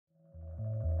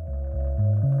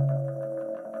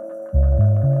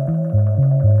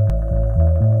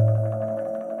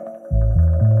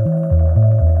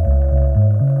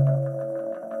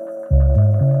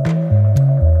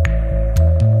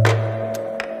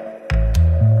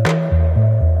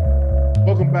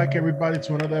back, everybody,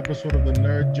 to another episode of the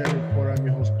Nerd Gen Report. I'm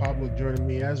your host, Pablo. Joining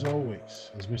me, as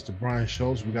always, is Mr. Brian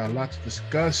Schultz. We got a lot to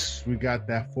discuss. We got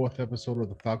that fourth episode of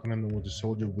the Falcon and the Winter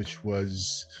Soldier, which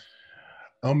was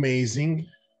amazing.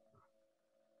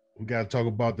 We got to talk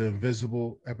about the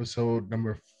Invincible episode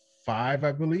number 5,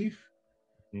 I believe,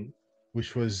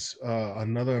 which was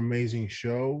another amazing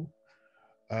show.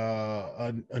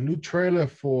 A new trailer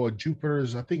for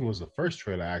Jupiter's, I think it was the first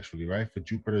trailer, actually, right? For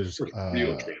Jupiter's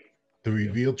the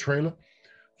reveal trailer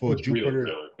for Jupiter,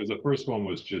 because the first one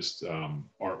was just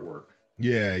artwork.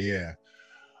 Yeah.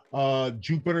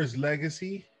 Jupiter's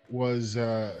Legacy was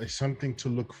something to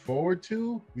look forward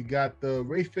to. We got the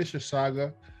Ray Fisher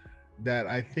saga that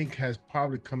I think has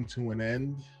probably come to an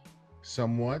end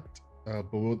somewhat,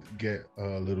 but we'll get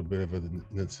a little bit of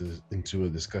into a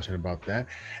discussion about that.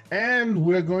 And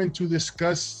we're going to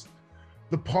discuss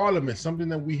the Parliament, something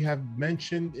that we have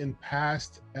mentioned in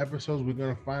past episodes. We're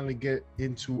going to finally get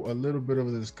into a little bit of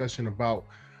a discussion about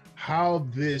how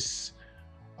this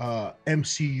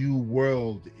MCU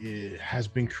world has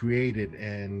been created,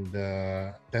 and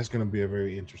that's going to be a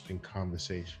very interesting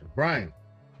conversation. Brian,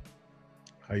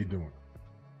 how you doing?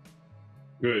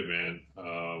 Good, man.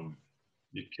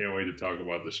 You can't wait to talk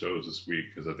about the shows this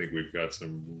week, because I think we've got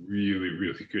some really,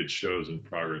 really good shows in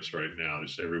progress right now.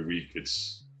 Just every week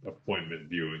it's appointment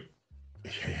viewing.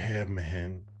 Yeah,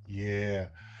 man. Yeah.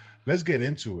 Let's get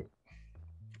into it.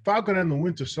 Falcon and the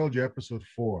Winter Soldier, episode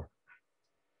 4.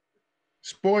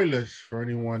 Spoilers for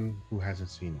anyone who hasn't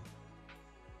seen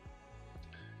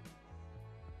it.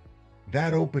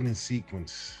 That opening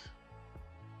sequence.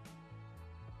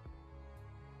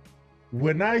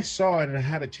 When I saw it and I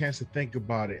had a chance to think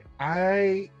about it,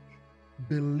 I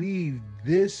believe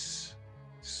this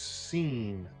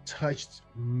scene touched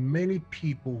many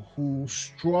people who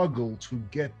struggle to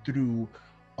get through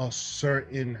a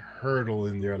certain hurdle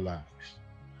in their lives.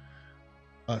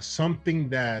 Something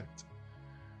that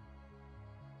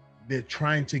they're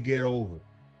trying to get over,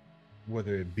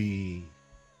 whether it be,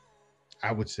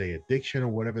 I would say, addiction or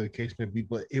whatever the case may be,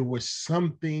 but it was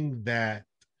something that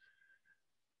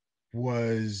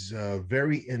was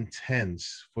very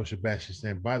intense for Sebastian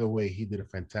Stan. By the way, he did a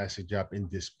fantastic job in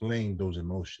displaying those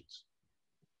emotions.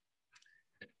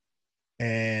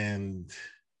 And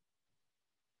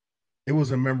it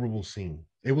was a memorable scene.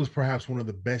 It was perhaps one of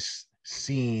the best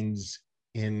scenes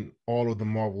in all of the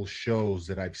Marvel shows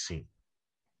that I've seen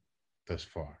thus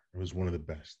far. It was one of the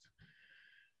best.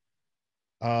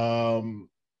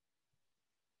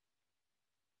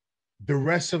 The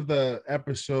rest of the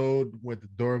episode with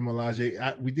Dora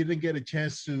Milaje, we didn't get a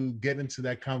chance to get into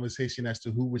that conversation as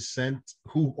to who sent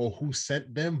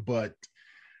them, but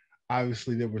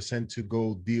obviously they were sent to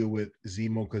go deal with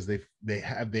Zemo because they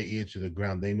have their ear to the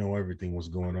ground. They know everything was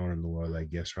going on in the world, I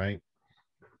guess, right?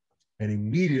 And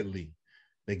immediately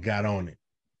they got on it.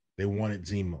 They wanted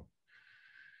Zemo.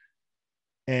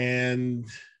 And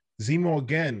Zemo,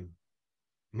 again,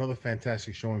 another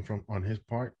fantastic showing on his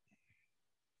part.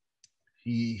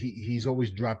 He's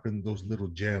always dropping those little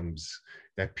gems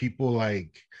that people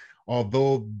like,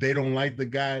 although they don't like the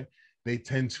guy, they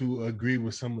tend to agree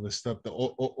with some of the stuff that,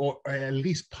 or at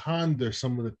least ponder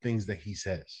some of the things that he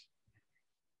says.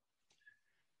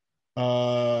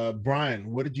 Brian,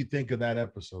 what did you think of that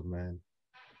episode, man?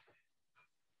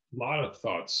 A lot of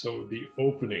thoughts. So the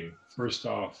opening, first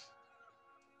off,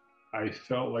 I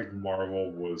felt like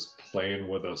Marvel was playing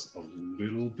with us a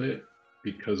little bit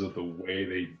because of the way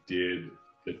they did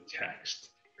the text.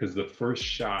 Because the first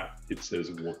shot, it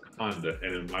says Wakanda.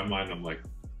 And in my mind, I'm like,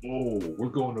 oh, we're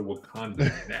going to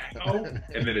Wakanda now?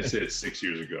 And then it says 6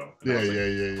 years ago. Yeah.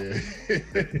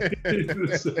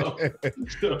 So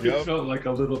it felt like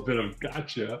a little bit of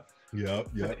gotcha. Yep.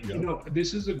 You know,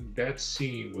 that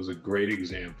scene was a great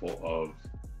example of,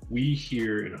 we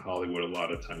hear in Hollywood a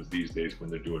lot of times these days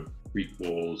when they're doing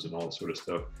prequels and all that sort of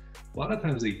stuff, a lot of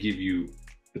times they give you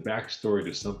the backstory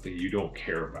to something you don't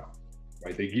care about,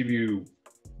 right? They give you,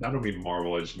 I don't mean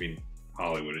Marvel, I just mean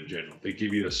Hollywood in general. They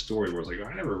give you a story where it's like,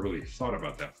 I never really thought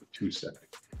about that for 2 seconds.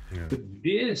 Yeah. But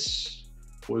this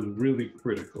was really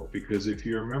critical, because if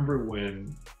you remember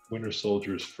when Winter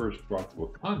Soldier is first brought to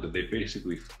Wakanda, they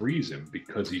basically freeze him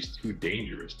because he's too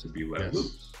dangerous to be let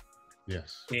loose.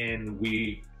 Yes. And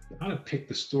we kind of pick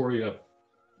the story up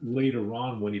later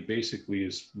on when he basically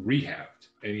is rehabbed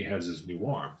and he has his new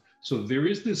arm. So there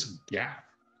is this gap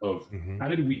of how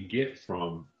did we get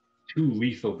from too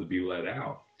lethal to be let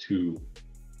out to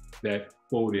that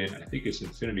quote in, I think it's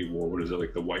Infinity War, what is it,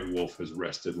 like the White Wolf has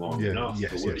rested long enough.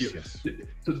 Yes.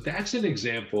 So that's an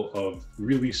example of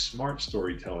really smart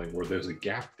storytelling where there's a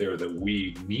gap there that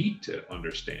we need to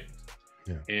understand.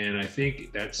 Yeah. And I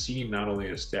think that scene not only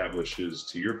establishes,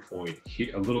 to your point,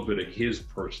 a little bit of his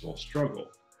personal struggle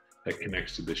that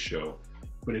connects to the show,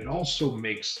 but it also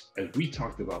makes, as we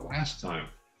talked about last time,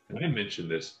 and I mentioned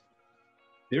this,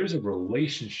 there's a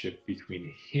relationship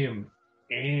between him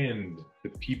and the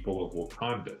people of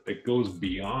Wakanda that goes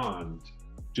beyond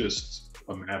just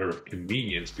a matter of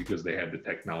convenience because they had the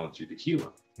technology to heal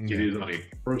him. Yeah. It is on a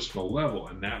personal level,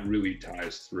 and that really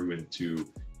ties through into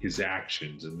his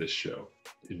actions in this show,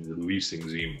 in releasing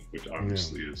Zemo, which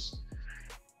obviously is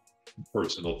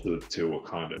personal to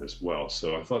Wakanda as well.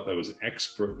 So I thought that was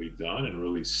expertly done and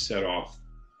really set off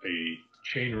a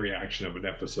chain reaction of an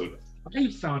episode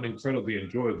I found incredibly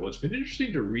enjoyable. It's been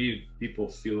interesting to read people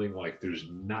feeling like there's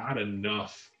not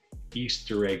enough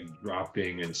Easter egg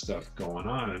dropping and stuff going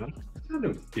on. And I'm kind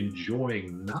of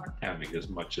enjoying not having as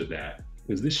much of that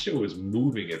because this show is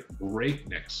moving at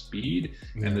breakneck speed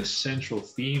and the central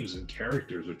themes and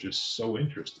characters are just so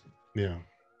interesting. Yeah.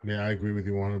 Yeah, I agree with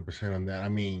you 100% on that. I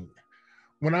mean,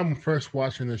 when I'm first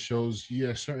watching the shows,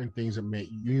 certain things that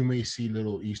you may see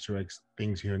little Easter eggs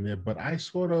things here and there, but I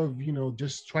sort of,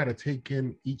 just try to take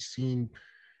in each scene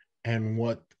and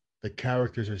what the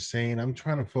characters are saying. I'm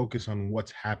trying to focus on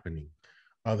what's happening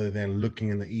other than looking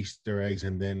in the Easter eggs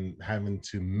and then having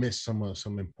to miss some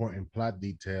important plot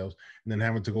details and then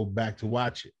having to go back to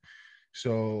watch it.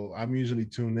 So I'm usually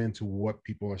tuned into what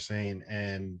people are saying.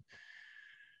 And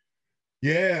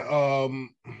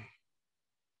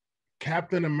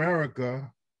Captain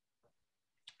America,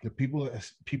 the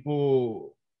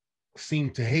people seem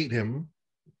to hate him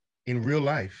in real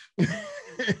life.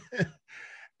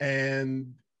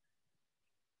 And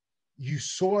you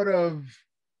sort of,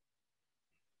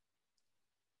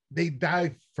 they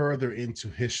dive further into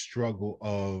his struggle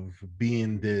of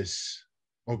being this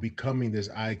or becoming this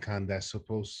icon that's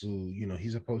supposed to,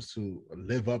 he's supposed to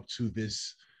live up to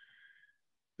this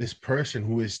person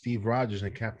who is Steve Rogers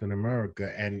and Captain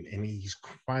America, and he's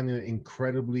finding it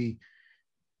incredibly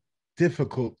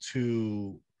difficult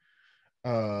to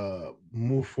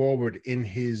move forward in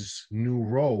his new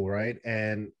role, right?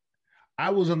 And I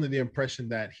was under the impression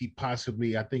that he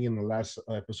possibly, I think in the last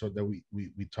episode that we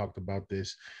talked about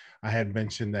this, I had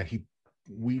mentioned that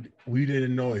we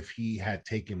didn't know if he had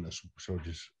taken the super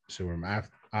soldiers serum.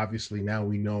 Obviously now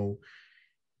we know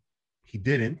he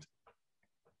didn't.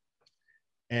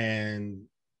 And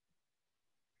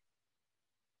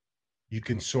you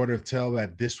can sort of tell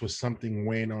that this was something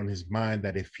weighing on his mind,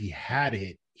 that if he had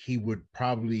it, he would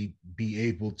probably be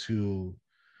able to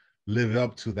live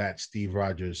up to that Steve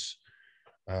Rogers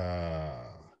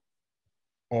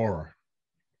aura.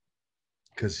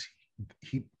 Because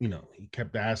he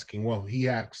kept asking, well, he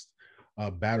asked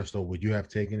Battlestar, would you have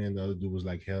taken it? And the other dude was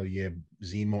like, hell yeah.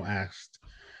 Zemo asked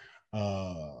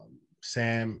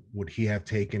Sam, would he have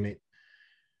taken it?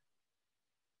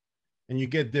 And you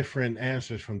get different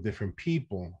answers from different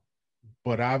people,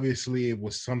 but obviously it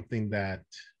was something that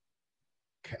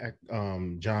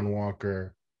John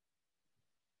Walker,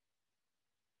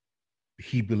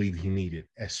 he believed he needed,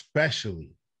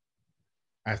 especially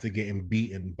after getting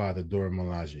beaten by the Dora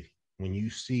Milaje. When you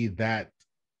see that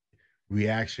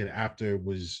reaction after it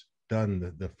was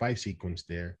done, the fight sequence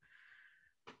there,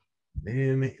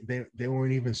 they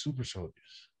weren't even super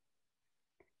soldiers,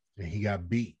 and he got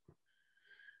beat.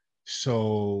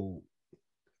 So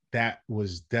that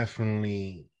was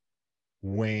definitely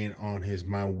weighing on his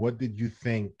mind. What did you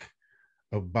think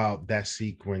about that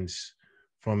sequence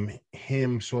from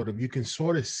him? Sort of, you can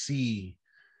sort of see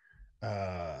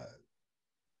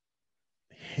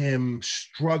him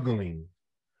struggling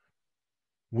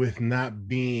with not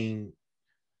being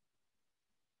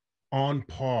on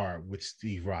par with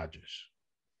Steve Rogers.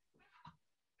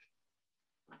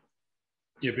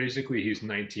 Yeah, basically he's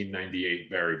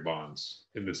 1998 Barry Bonds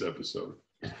in this episode.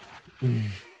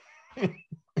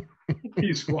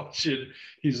 He's watching,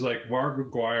 he's like Mark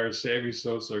McGuire, Sammy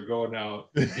Sosa are going out,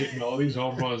 hitting all these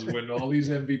home runs, winning all these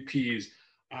MVPs.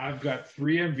 I've got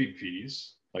 3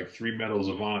 MVPs, like 3 medals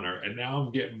of honor, and now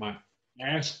I'm getting my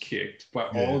ass kicked by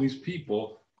all these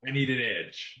people. I need an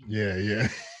edge. Yeah.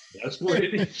 That's what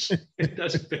it is.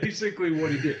 That's basically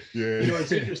what he did. Yeah.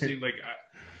 It's interesting. Like,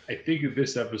 I think in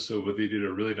this episode, what they did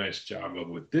a really nice job of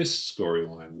with this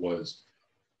storyline was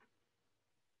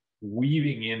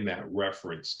weaving in that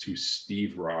reference to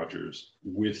Steve Rogers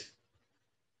with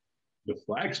the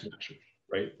Flag Smashers,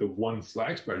 right? The one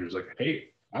Flag Smasher is like, hey,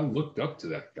 I looked up to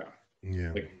that guy.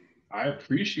 Yeah. Like, I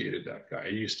appreciated that guy.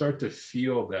 And you start to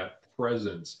feel that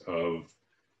presence of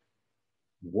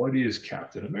what is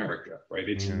Captain America, right?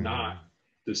 It's not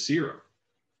the serum.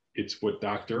 It's what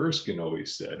Dr. Erskine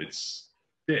always said. It's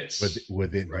this,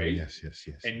 within him. right? Yes, yes,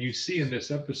 yes, And you yes. see in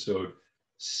this episode,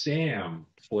 Sam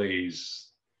plays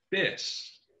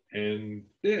this and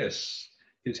this.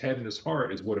 His head and his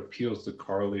heart is what appeals to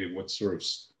Carly and what sort of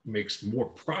makes more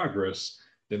progress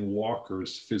than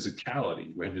Walker's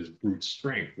physicality and his brute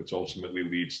strength, which ultimately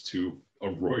leads to a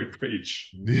roid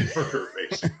rage murder,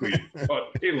 basically, broad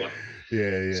daylight.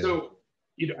 Yeah, yeah. So,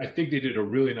 I think they did a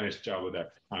really nice job with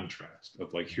that contrast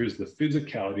of like, here's the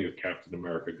physicality of Captain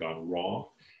America gone wrong,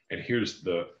 and here's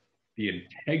the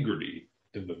integrity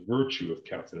and the virtue of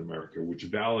Captain America, which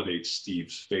validates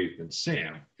Steve's faith in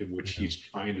Sam, in which Yeah, he's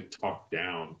trying to talk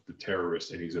down the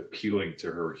terrorist and he's appealing to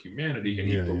her humanity and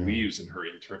he yeah, yeah. believes in her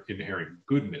inherent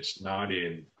goodness, not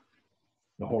in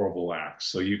the horrible acts.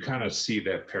 So you kind of see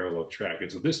that parallel track.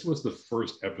 And so this was the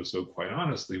first episode, quite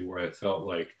honestly, where I felt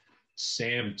like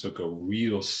Sam took a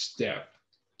real step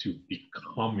to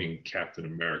becoming Captain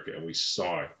America, and we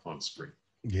saw it on screen.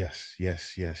 Yes,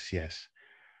 yes, yes, yes.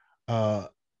 Uh,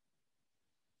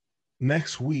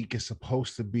 Next week is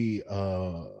supposed to be,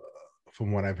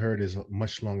 from what I've heard, is a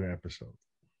much longer episode,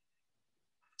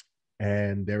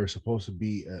 and there is supposed to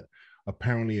be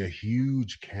apparently a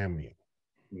huge cameo.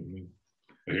 Mm-hmm.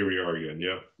 Here we are again.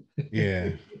 Yep. Yeah,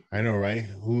 I know, right?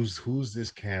 Who's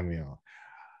this cameo?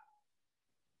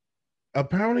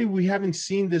 Apparently, we haven't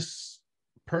seen this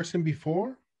person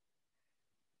before.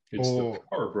 It's the Or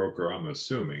power broker, I'm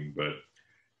assuming, but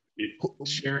who-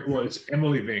 it's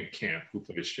Emily Van Camp who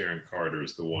plays Sharon Carter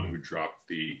is the one who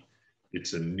dropped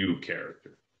it's a new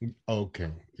character.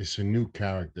 okay, it's a new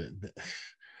character.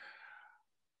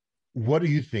 What do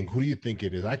you think? Who do you think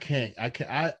it is?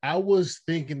 I was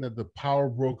thinking that the power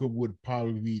broker would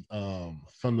probably be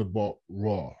Thunderbolt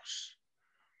Ross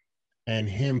and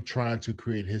him trying to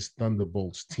create his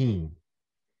Thunderbolts team.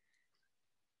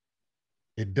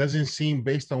 It doesn't seem,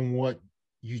 based on what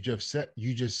you just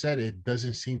said it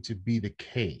doesn't seem to be the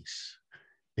case.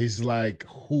 It's like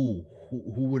who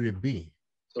would it be?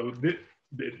 So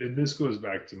this goes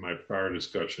back to my prior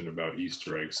discussion about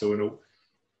Easter eggs. So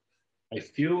I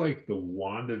feel like the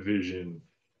WandaVision,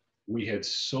 we had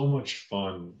so much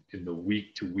fun in the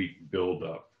week to week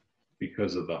buildup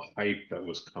because of the hype that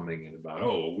was coming in about,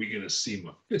 oh, are we going to see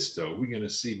Mephisto? Are we going to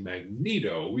see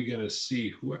Magneto? Are we going to see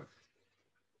whoever?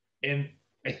 And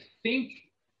I think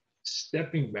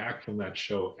stepping back from that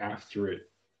show after it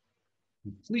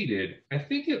completed, I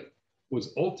think it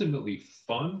was ultimately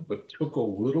fun, but took a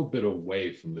little bit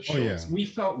away from the Oh show. yeah, We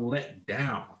felt let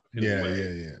down in a yeah, way yeah,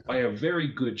 yeah, by a very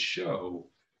good show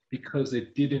because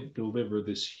it didn't deliver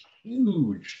this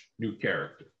huge new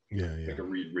character yeah, like yeah, a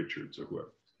Reed Richards or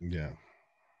whoever. yeah.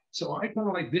 So I kind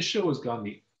of like this show has gone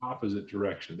the opposite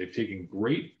direction. They've taken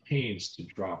great pains to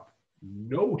drop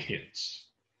no hints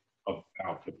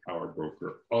about the power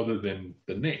broker other than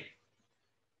the name.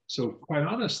 So quite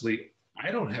honestly,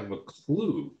 I don't have a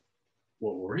clue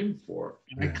what we're in for.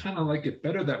 And I Yeah. kind of like it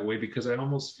better that way because I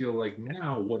almost feel like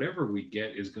now whatever we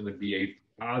get is going to be a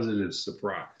positive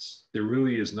surprise. There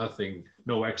really is nothing,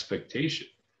 no expectation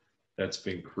that's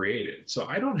been created. So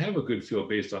I don't have a good feel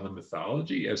based on the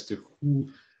mythology as to who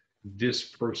this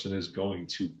person is going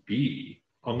to be,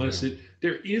 unless Yeah.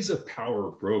 there is a power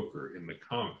broker in the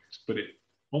comics, but it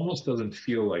almost doesn't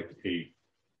feel like a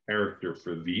character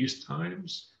for these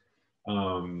times.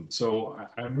 So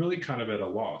I'm really kind of at a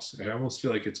loss. I almost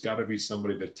feel like it's got to be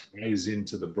somebody that ties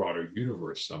into the broader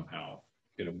universe somehow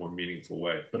in a more meaningful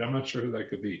way. But I'm not sure who that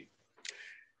could be.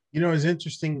 It's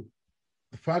interesting.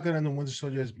 The Falcon and the Winter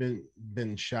Soldier has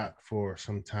been shot for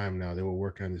some time now. They were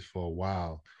working on this for a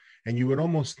while, and you would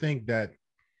almost think that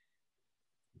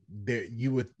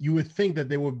you would think that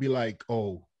they would be like,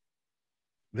 oh,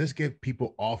 let's get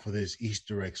people off of this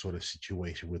Easter egg sort of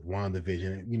situation with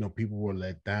WandaVision. People were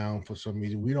let down for some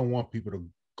reason. We don't want people to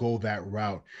go that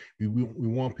route. We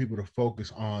want people to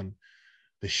focus on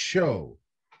the show.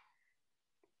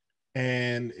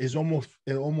 And it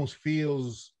almost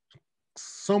feels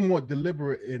somewhat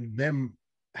deliberate in them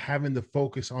having to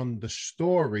focus on the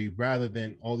story rather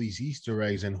than all these Easter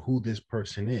eggs and who this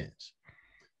person is.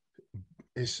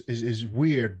 It's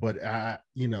weird, but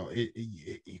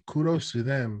kudos to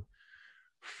them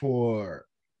for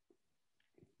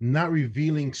not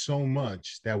revealing so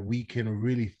much that we can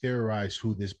really theorize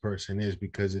who this person is,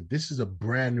 because if this is a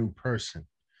brand new person,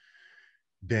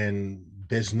 then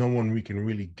there's no one we can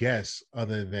really guess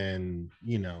other than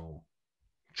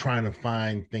trying to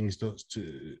find things to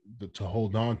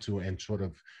hold on to and sort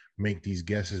of make these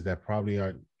guesses that probably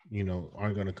aren't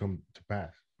going to come to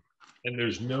pass. And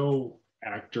there's no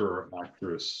actor or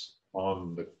actress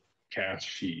on the cast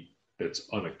sheet that's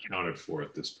unaccounted for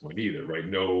at this point either, right?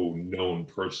 No known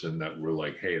person that we're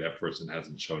like, hey, that person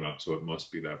hasn't shown up, so it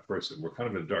must be that person. We're kind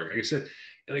of in the dark. Like I said,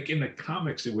 like in the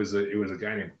comics, it was a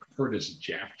guy named Curtis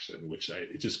Jackson, which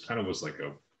it just kind of was like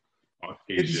a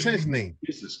 50 Cent's Caucasian name.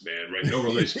 businessman, right? No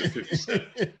relation to 50 Cent.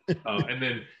 And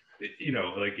then, you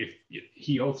know, like if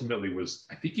he ultimately was,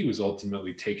 I think he was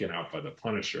ultimately taken out by the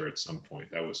Punisher at some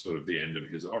point. That was sort of the end of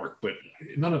his arc, but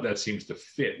none of that seems to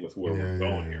fit with where we're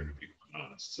going here, to be quite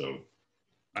honest. So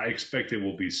I expect it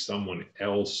will be someone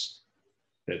else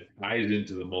that ties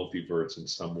into the multiverse in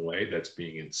some way that's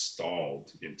being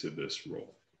installed into this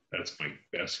role. That's my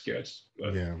best guess.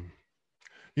 But Yeah.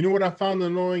 You know what I found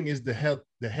annoying is the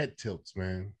head tilts,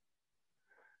 man.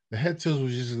 The head tilts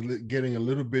was just getting a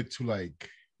little bit too like,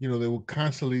 you know, they were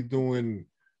constantly doing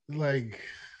like,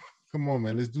 come on,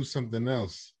 man, let's do something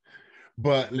else.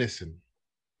 But listen,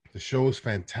 the show is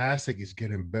fantastic. It's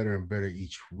getting better and better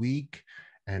each week,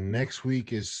 and next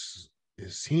week is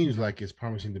it seems like it's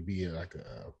promising to be like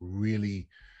a really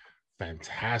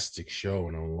fantastic show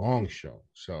and a long show.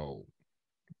 So,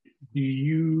 do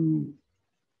you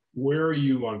where are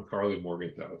you on Carly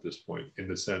Morgenthau at this point in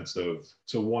the sense of,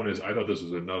 so one is I thought this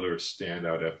was another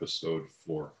standout episode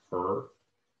for her.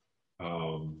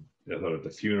 I thought at the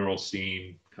funeral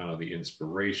scene, kind of the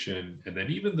inspiration, and then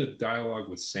even the dialogue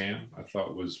with Sam, I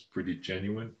thought was pretty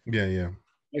genuine. yeah.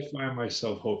 I find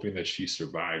myself hoping that she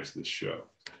survives this show.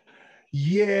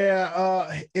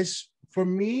 Yeah, it's for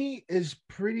me is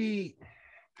pretty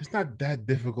it's not that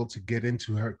difficult to get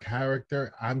into her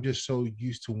character. I'm just so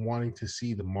used to wanting to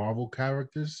see the Marvel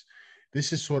characters.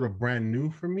 This is sort of brand new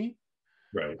for me,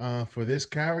 Right. for this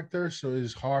character. So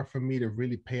it's hard for me to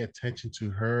really pay attention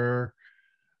to her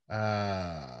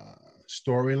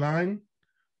storyline.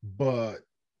 But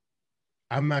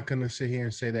I'm not going to sit here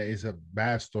and say that it's a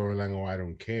bad storyline or I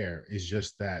don't care. It's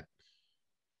just that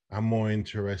I'm more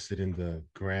interested in the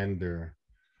grander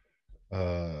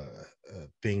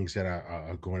things that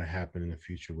are going to happen in the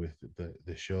future with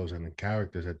the shows and the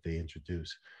characters that they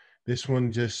introduce. This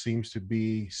one just seems to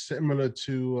be similar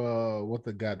to what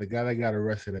the guy that got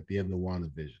arrested at the end of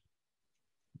WandaVision,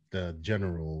 the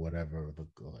general, whatever.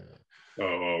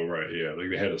 Oh, right, yeah, like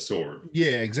they had a sword.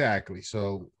 Yeah, exactly.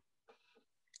 So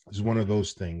it's one of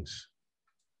those things.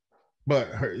 But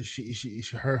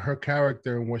her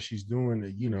character and what she's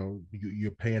doing, you know,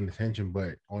 you're paying attention.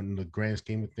 But on the grand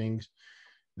scheme of things,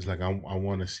 it's like I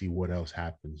want to see what else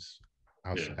happens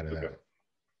outside of Okay. that.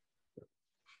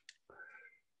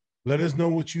 Let us know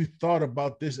what you thought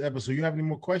about this episode. You have any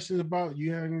more questions about?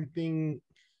 You have anything?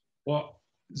 Well,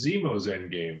 Zemo's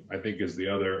endgame, I think, is the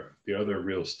other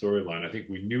real storyline. I think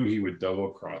we knew he would double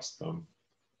cross them,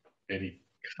 and he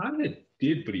kind of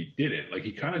did, but he didn't. Like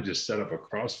he kind of just set up a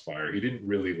crossfire. He didn't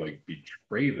really like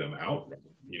betray them outright.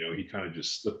 You know, he kind of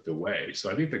just slipped away.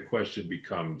 So I think the question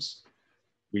becomes: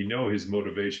 we know his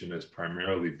motivation has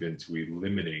primarily been to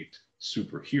eliminate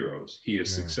superheroes. He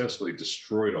has successfully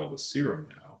destroyed all the serum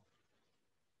now.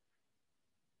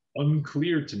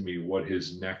 Unclear to me what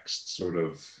his next sort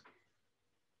of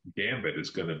gambit is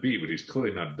going to be, but he's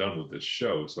clearly not done with this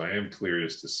show. So I am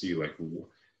curious to see like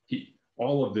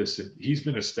all of this. He's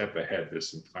been a step ahead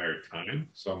this entire time.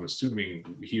 So I'm assuming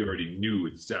he already knew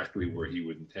exactly where he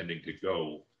was intending to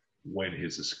go when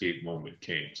his escape moment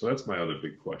came. So that's my other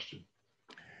big question.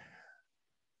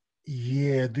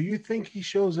 Yeah. Do you think he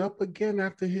shows up again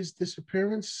after his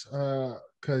disappearance?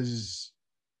 Because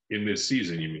in this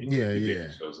season, you mean? Yeah, you yeah,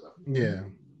 think he shows up? Yeah.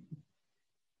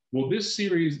 Well, this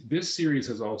series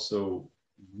has also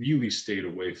really stayed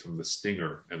away from the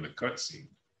stinger and the cutscene.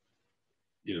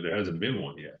 You know, there hasn't been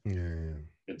one yet. Yeah.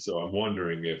 And so I'm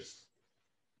wondering if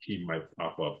he might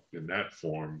pop up in that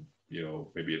form, you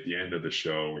know, maybe at the end of the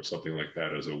show or something like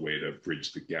that as a way to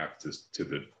bridge the gap to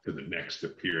the next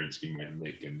appearance he might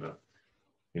make in the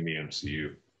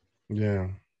MCU. Yeah.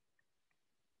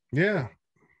 Yeah.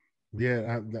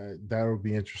 Yeah, that would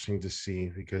be interesting to see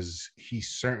because he's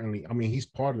certainly, I mean, he's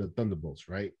part of the Thunderbolts,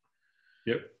 right?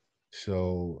 Yep.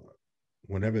 So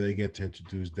whenever they get to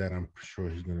introduce that, I'm sure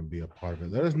he's going to be a part of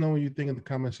it. Let us know what you think in the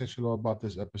comment section about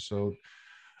this episode.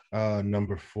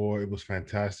 Number 4. It was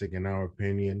fantastic in our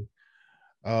opinion.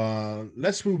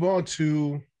 Let's move on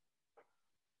to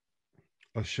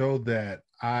a show that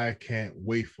I can't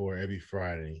wait for every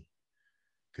Friday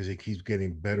because it keeps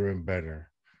getting better and better.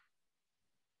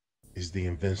 Is the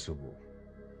Invincible.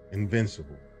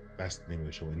 Invincible. That's the name of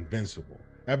the show. Invincible.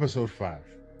 Episode 5.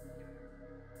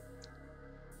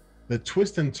 The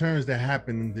twists and turns that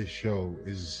happen in this show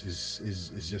is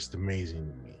just amazing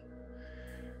to me.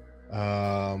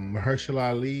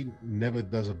 Mahershala Ali never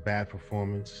does a bad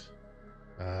performance.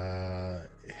 Uh,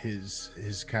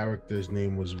 his character's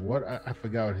name was what? I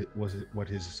forgot what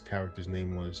his character's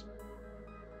name was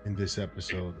in this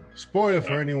episode. Spoiler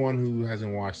for anyone who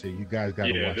hasn't watched it. You guys got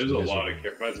to Yeah, watch there's a lot of Invisible.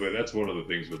 characters. By the way, that's one of the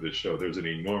things with this show. There's an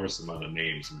enormous amount of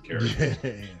names and characters.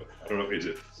 Yeah, I don't know. Is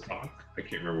it Flock? I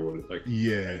can't remember what it's like.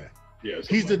 yeah. Yeah,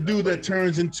 He's the like dude that like,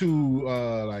 turns into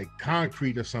like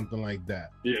concrete or something like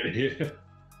that. Yeah, yeah.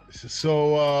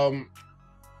 So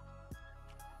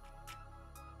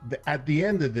at the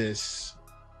end of this,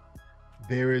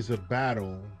 there is a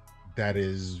battle that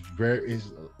is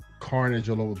carnage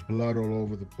all over, blood all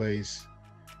over the place,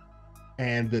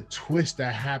 and the twist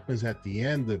that happens at the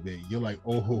end of it, you're like,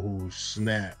 oh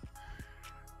snap!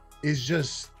 It's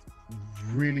just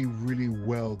really, really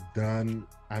well done.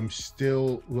 I'm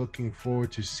still looking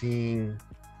forward to seeing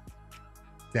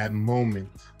that moment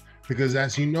because,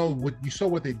 as you know,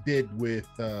 what they did with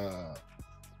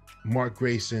Mark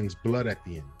Grayson's blood at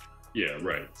the end. Yeah,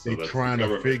 right. So they're trying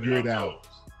to figure it out.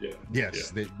 Yeah.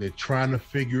 Yes, yeah. They're trying to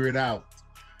figure it out.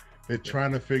 They're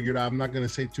trying to figure it out. I'm not going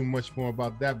to say too much more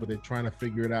about that, but they're trying to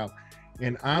figure it out.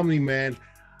 And Omni-Man,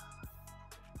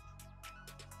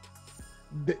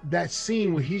 that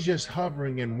scene where he's just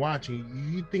hovering and watching,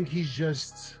 you think he's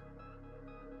just...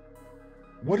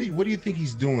 What do you think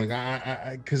he's doing?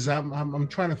 Because I'm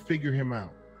trying to figure him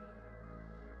out.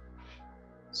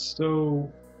 So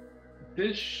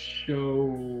this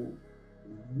show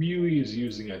really is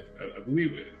using, I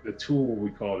believe, the tool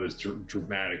we call it is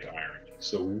dramatic irony.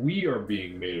 So we are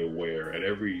being made aware at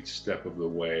every step of the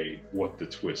way what the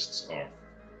twists are.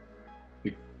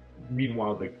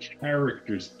 Meanwhile, the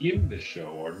characters in the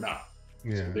show are not.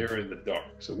 Yeah. So they're in the dark.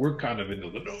 So we're kind of in the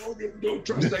no, don't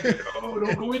trust that guy. No,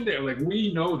 don't go in there. Like,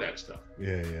 we know that stuff.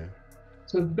 Yeah.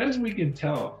 So the best we can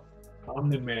tell,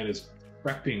 Omni-Man is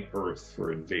prepping Earth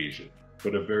for invasion,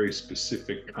 but a very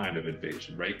specific kind of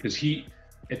invasion, right? Because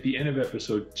at the end of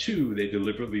episode 2, they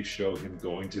deliberately show him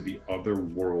going to the other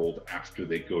world after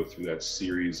they go through that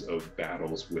series of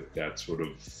battles with that sort of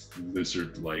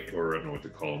lizard-like, or I don't know what to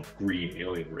call them, green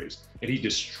alien race. And he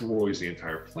destroys the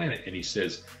entire planet. And he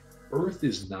says, Earth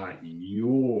is not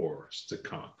yours to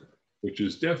conquer, which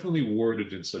is definitely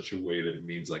worded in such a way that it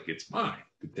means like it's mine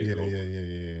to take over.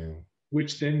 Yeah.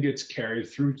 Which then gets carried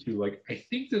through to, like, I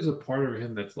think there's a part of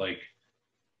him that's like,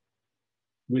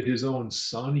 with his own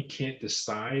son, he can't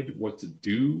decide what to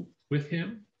do with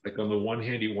him. Like, on the one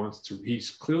hand, he's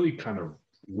clearly kind of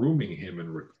grooming him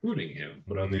and recruiting him.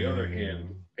 But on the other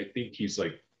hand, I think he's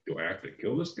like, do I have to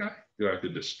kill this guy? Do I have to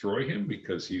destroy him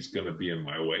because he's going to be in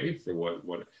my way for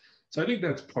what? So I think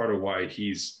that's part of why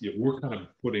we're kind of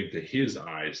putting to his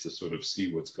eyes to sort of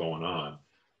see what's going on.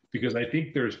 Because I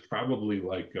think there's probably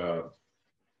like,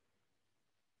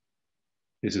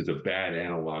 this is a bad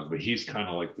analog, but he's kind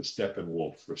of like the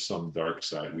Steppenwolf for some dark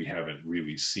side we haven't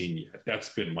really seen yet. That's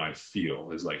been my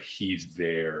feel, is like he's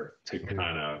there to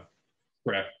kind of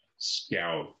prep,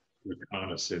 scout,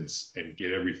 reconnaissance, and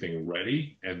get everything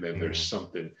ready. And then there's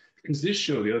something, because this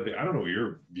show, the other day, I don't know what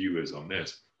your view is on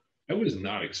this. I was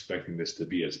not expecting this to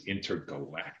be as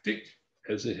intergalactic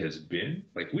as it has been.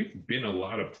 Like, we've been a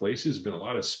lot of places, been a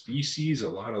lot of species, a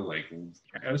lot of, like,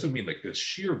 I doesn't mean like the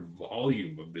sheer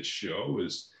volume of this show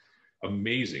is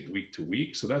amazing week to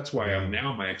week. So that's why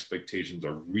my expectations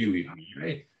are really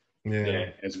high. Yeah.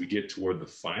 That as we get toward the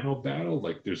final battle,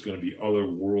 like, there's going to be other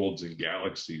worlds and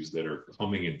galaxies that are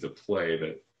coming into play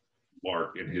that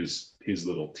Mark and his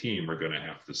little team are going to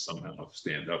have to somehow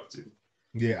stand up to.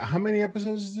 Yeah. How many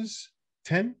episodes is this?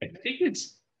 10? I think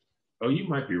it's, oh, you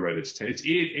might be right. It's 10. It's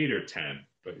eight or 10,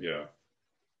 but yeah.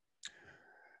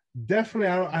 Definitely.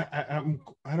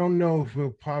 I don't know if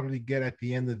we'll probably get at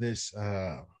the end of this.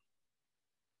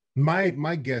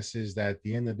 My guess is that at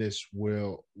the end of this,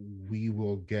 we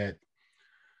will get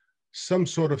some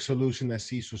sort of solution that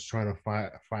Cecil's trying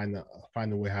to find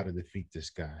a way how to defeat this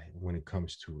guy when it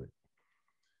comes to it.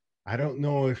 I don't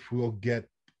know if we'll get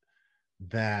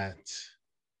that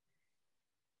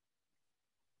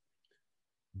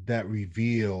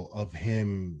reveal of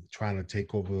him trying to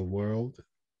take over the world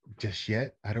just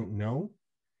yet. I don't know.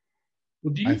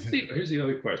 Well, do you think, here's the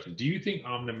other question. Do you think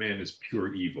Omni-Man is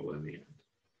pure evil in the end?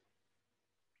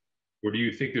 Or do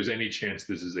you think there's any chance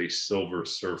this is a Silver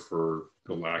Surfer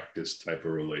Galactus type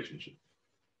of relationship?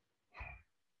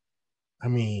 I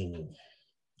mean,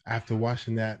 after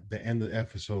watching the end of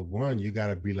episode 1, you got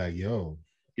to be like, yo,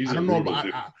 I don't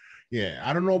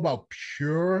know about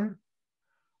pure.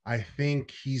 I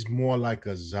think he's more like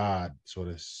a Zod sort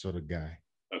of guy.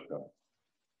 Okay.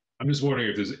 I'm just wondering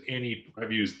if there's any.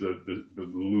 I've used the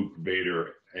Luke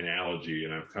Vader analogy,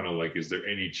 and I'm kind of like, is there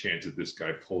any chance that this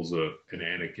guy pulls an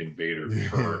Anakin Vader Yeah,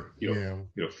 turn, yeah.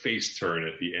 face turn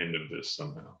at the end of this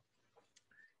somehow?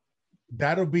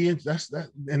 That'll be that's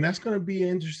going to be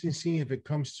interesting seeing if it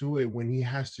comes to it when he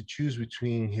has to choose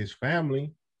between his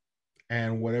family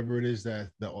and whatever it is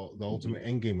that the ultimate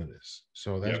end game of this.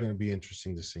 So that's going to be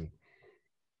interesting to see.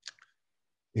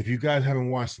 If you guys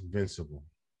haven't watched Invincible,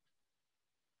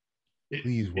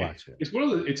 please watch it. It's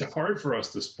it's hard for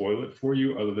us to spoil it for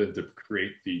you, other than to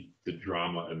create the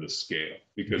drama and the scale,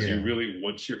 because you really,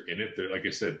 once you're in it, like I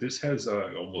said, this has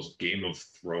a almost Game of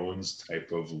Thrones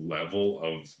type of level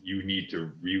of, you need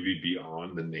to really be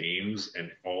on the names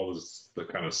and all the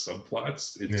kind of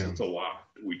subplots. It's a lot.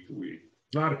 We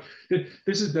not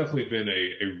this has definitely been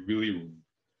a really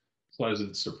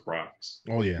pleasant surprise.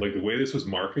 Oh yeah, like the way this was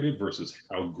marketed versus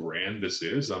how grand this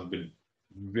is, I've been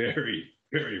very,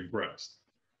 very impressed.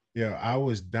 Yeah, I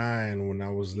was dying when I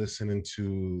was listening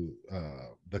to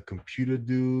the computer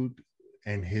dude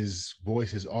and his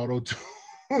voice is auto tune.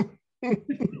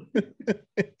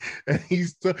 And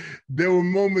there were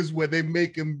moments where they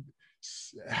make him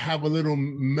have a little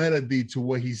melody to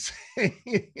what he's saying.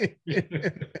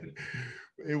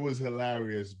 It was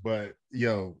hilarious, but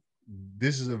yo,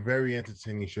 this is a very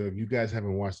entertaining show. If you guys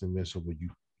haven't watched Invincible,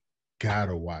 you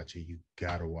gotta watch it. You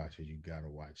gotta watch it. You gotta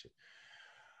watch it.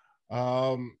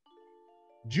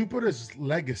 Jupiter's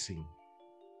Legacy.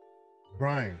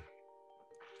 Brian,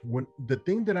 when the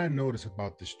thing that I noticed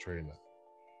about this trailer,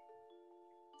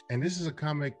 and this is a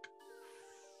comic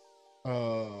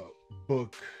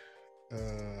book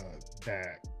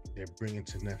that they're bringing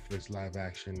to Netflix live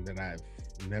action that I've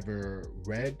never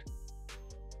read.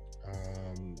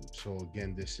 So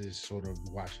again, this is sort of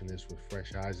watching this with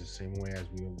fresh eyes, the same way as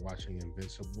we were watching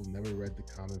Invincible. Never read the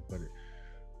comic, but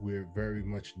we're very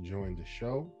much enjoying the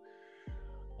show.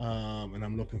 And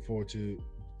I'm looking forward to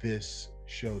this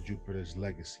show, Jupiter's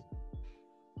Legacy.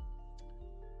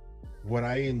 What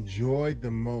I enjoyed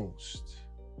the most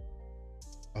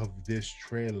of this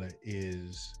trailer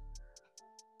is,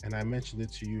 and I mentioned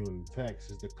it to you in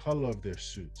text, is the color of their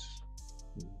suits.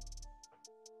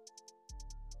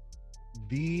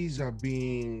 These are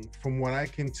being, from what I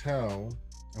can tell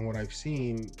and what I've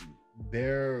seen,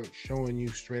 they're showing you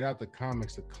straight out the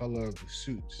comics the color of the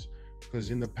suits.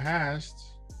 Because in the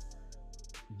past,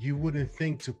 you wouldn't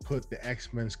think to put the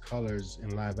X-Men's colors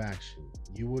in live action.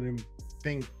 You wouldn't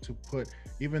think to put,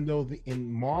 even though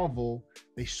in Marvel,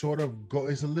 they sort of go,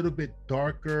 it's a little bit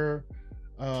darker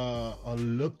a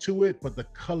look to it, but the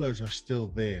colors are still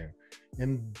there.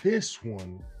 In this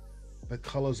one, the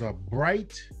colors are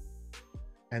bright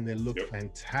and they look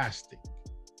fantastic.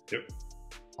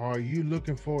 Are you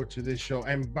looking forward to this show?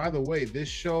 And by the way, this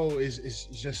show is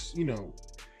just,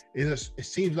 it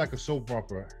seems like a soap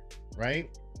opera, right?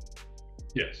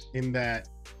 Yes. In that,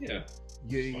 the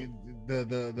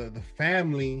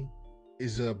family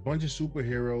is a bunch of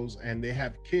superheroes and they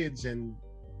have kids and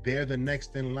they're the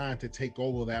next in line to take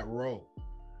over that role,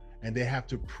 and they have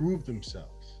to prove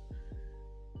themselves.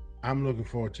 I'm looking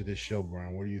forward to this show,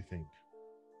 Brian. What do you think?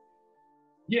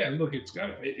 Yeah, look, it's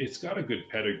got a good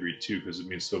pedigree too, because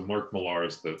so Mark Millar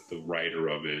is the writer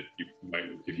of it. You might,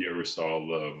 if you ever saw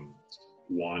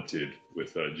Wanted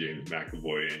with James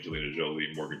McAvoy, Angelina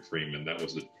Jolie, Morgan Freeman,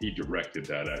 he directed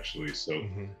that actually. So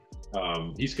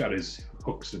he's got his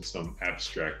hooks in some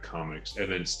abstract comics.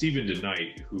 And then Stephen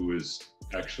DeKnight, who is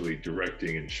actually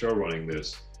directing and show running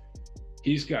this,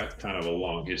 he's got kind of a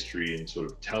long history in sort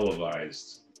of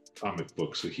televised comic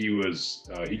books. So he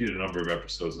did a number of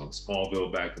episodes on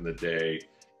Smallville back in the day,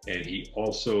 and he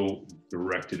also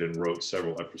directed and wrote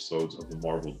several episodes of the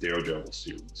Marvel Daredevil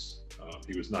series.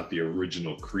 He was not the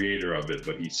original creator of it,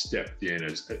 but he stepped in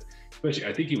especially,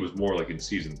 I think he was more like in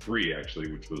season 3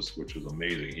 actually, which was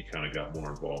amazing. He kind of got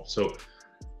more involved. So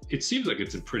it seems like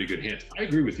it's in pretty good hands. I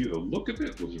agree with you. The look of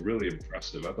it was really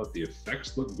impressive. I thought the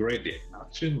effects looked great. The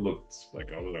action looked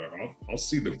like, I'll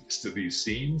see the rest of these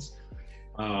scenes.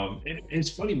 And it's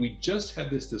funny, we just had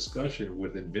this discussion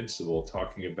with Invincible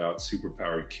talking about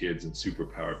superpowered kids and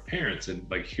superpowered parents, and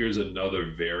like here's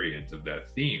another variant of that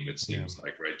theme. It seems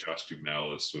like, right? Josh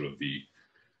Duhamel is sort of the,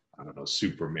 I don't know,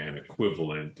 Superman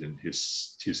equivalent, and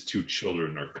his 2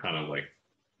 children are kind of like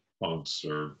punks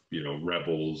or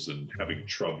rebels and having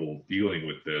trouble dealing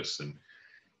with this, and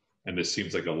this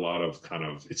seems like a lot of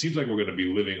it seems like we're going to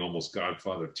be living almost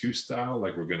Godfather 2 style,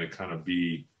 like we're going to kind of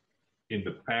be in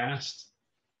the past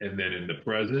and then in the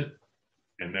present,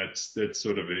 and that's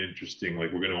sort of an interesting,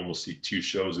 like we're going to almost see 2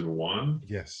 shows in one.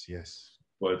 Yes.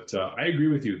 But I agree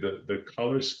with you. The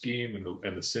color scheme and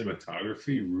the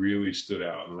cinematography really stood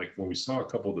out. And like when we saw a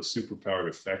couple of the superpowered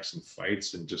effects and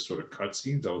fights and just sort of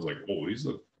cutscenes, I was like, oh, these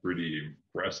look pretty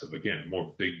impressive. Again,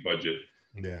 more big budget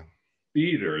Yeah.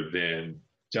 theater than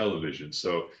television.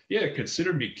 So yeah,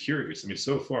 consider me curious. I mean,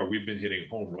 so far we've been hitting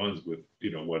home runs with,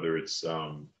 you know, whether it's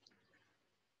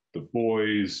The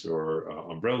Boys or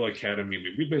Umbrella Academy. I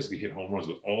mean, we basically hit home runs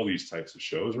with all these types of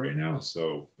shows right now.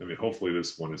 So I mean, hopefully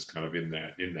this one is kind of in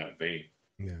that vein.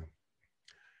 Yeah.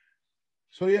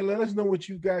 So yeah, let us know what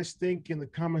you guys think in the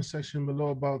comment section below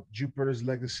about Jupiter's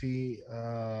Legacy.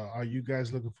 Are you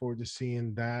guys looking forward to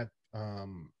seeing that?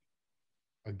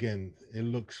 Again, it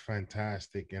looks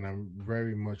fantastic, and I'm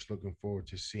very much looking forward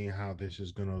to seeing how this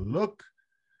is going to look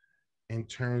in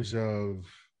terms of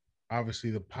obviously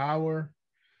the power,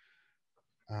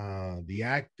 the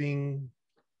acting,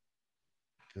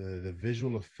 the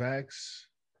visual effects,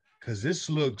 because this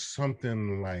looks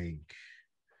something like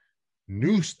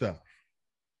new stuff.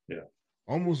 Yeah.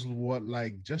 Almost what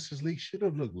like Justice League should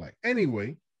have looked like.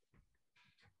 Anyway,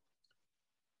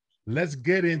 let's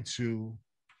get into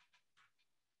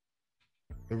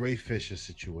the Ray Fisher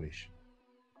situation.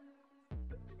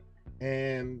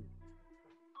 And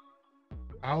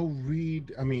I'll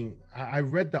read, I mean, I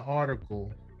read the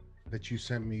article that you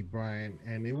sent me, Brian,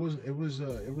 and it was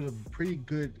a pretty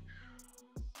good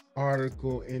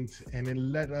article, and it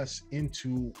led us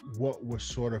into what was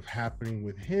sort of happening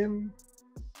with him,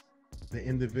 the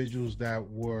individuals that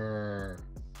were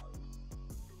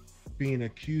being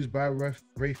accused by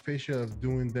Ray Fisher of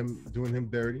doing him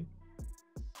dirty.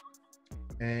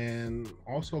 And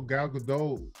also Gal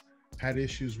Gadot had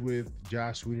issues with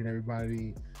Joss Whedon.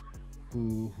 Everybody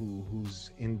who's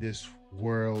in this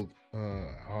world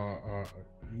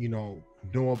you know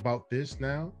about this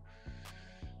now.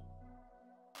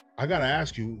 I gotta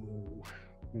ask you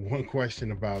one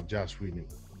question about Joss Whedon.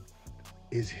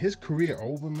 Is his career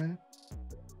over, man?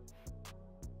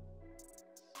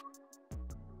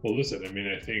 Well, listen, I mean,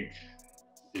 I think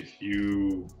if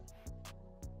you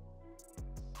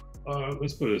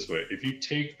let's put it this way, if you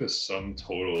take the sum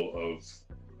total of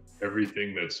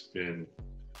everything that's been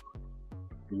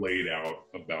laid out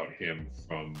about him,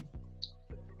 from,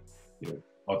 you know,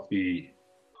 Buffy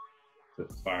to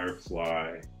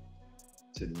Firefly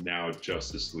to now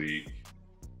Justice League.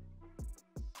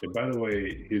 And by the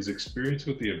way, his experience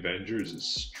with the Avengers is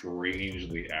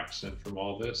strangely absent from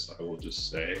all this. I will just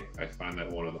say, I find that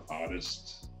one of the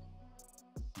oddest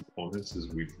components is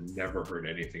we've never heard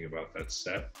anything about that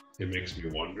set. It makes me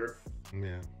wonder.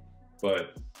 Yeah.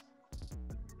 But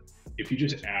if you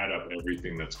just add up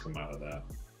everything that's come out of that,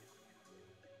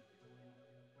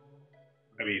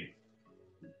 I mean,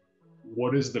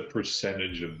 what is the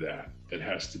percentage of that that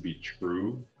has to be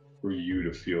true for you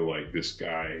to feel like this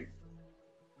guy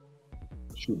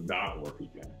should not work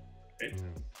again? Right? Yeah.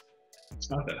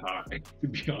 It's not that high, to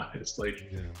be honest.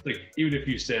 Like, Yeah. like even if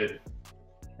you said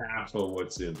half of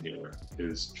what's in here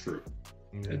is true,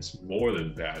 Yeah. it's more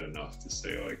than bad enough to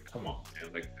say, like, come on,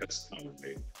 man, like that's not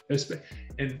amazing.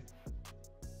 And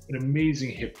an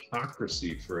amazing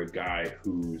hypocrisy for a guy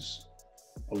who's,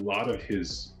 a lot of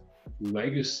his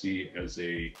legacy as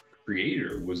a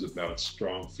creator was about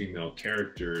strong female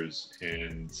characters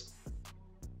and,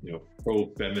 you know,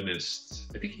 pro-feminist.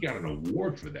 I think he got an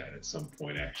award for that at some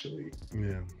point, actually.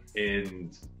 Yeah.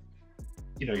 And,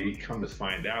 you know, you come to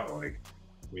find out, like,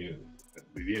 you know,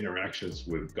 the interactions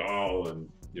with Gall and,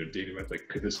 you know, dating, like,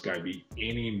 could this guy be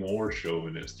any more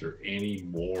chauvinist or any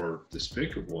more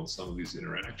despicable in some of these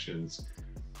interactions?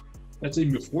 That's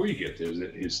even before you get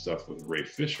to his stuff with Ray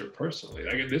Fisher personally.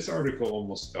 Like, this article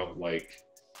almost felt like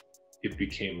it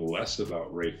became less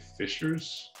about Ray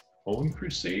Fisher's own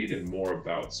crusade and more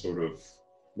about sort of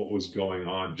what was going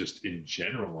on just in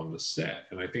general on the set.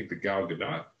 And I think the Gal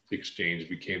Gadot exchange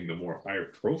became the more higher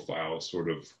profile sort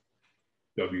of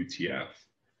WTF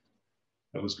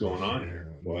that was going on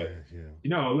here. But, you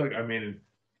know, look, I mean,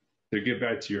 to get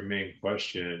back to your main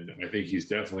question, I think he's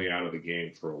definitely out of the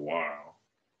game for a while.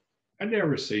 I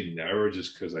never say never,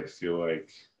 just because I feel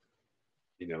like,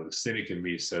 you know, the cynic in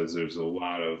me says there's a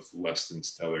lot of less than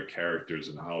stellar characters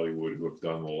in Hollywood who have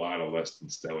done a lot of less than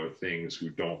stellar things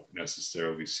who don't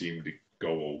necessarily seem to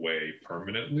go away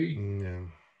permanently. Yeah.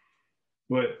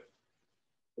 But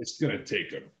it's going to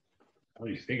take I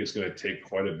mean, you think it's going to take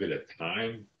quite a bit of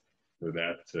time for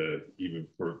that to even,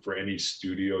 for any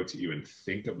studio to even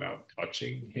think about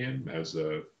touching him as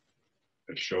a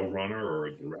showrunner or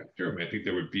a director? I mean, I think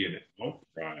there would be an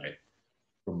outcry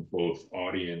from both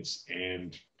audience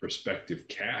and prospective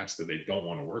cast that they don't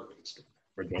want to work with this guy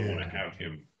or don't want to have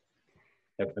him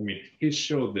I mean, his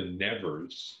show, The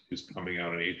Nevers, is coming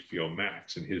out on HBO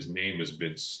Max, and his name has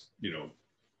been, you know,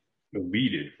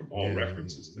 deleted from all Yeah,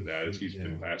 references to that as he's yeah,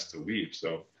 been last to leave.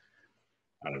 So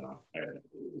I don't know.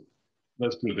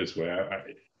 Let's put it this way: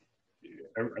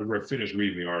 I finished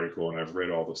reading the article and I've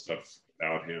read all the stuff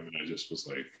about him, and I just was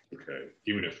like, okay,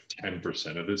 even if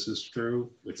 10% of this is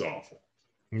true, it's awful.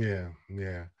 yeah,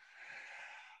 yeah.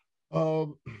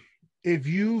 Um, if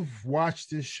you've watched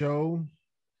this show,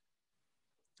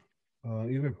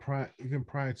 even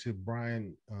prior to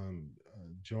Brian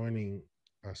joining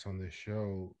us on this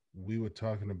show, we were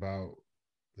talking about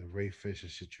the Ray Fisher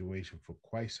situation for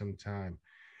quite some time.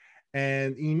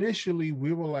 And initially,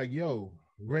 we were like, "Yo,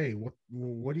 Ray,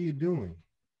 what are you doing?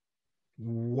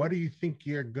 What do you think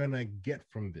you're gonna get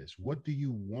from this? What do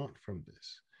you want from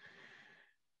this?"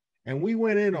 And we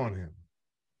went in on him.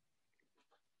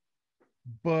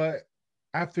 But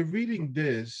after reading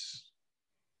this,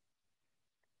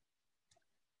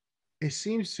 it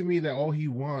seems to me that all he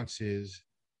wants is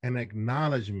an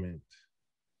acknowledgement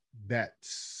that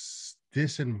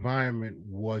this environment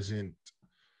wasn't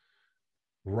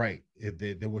right.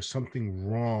 There was something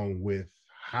wrong with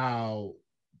how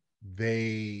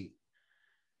they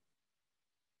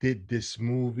did this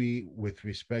movie with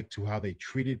respect to how they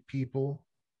treated people,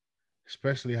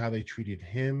 especially how they treated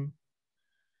him.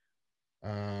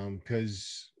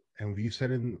 Because, and we've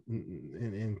said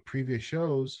in previous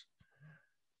shows,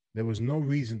 there was no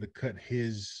reason to cut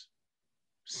his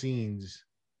scenes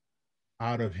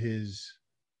out of his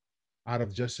out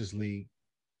of Justice League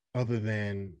other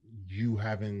than you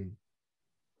having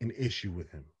an issue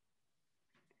with him.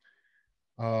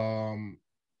 Um,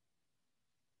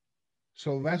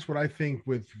 so that's what I think.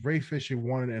 With Ray Fisher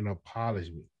wanted an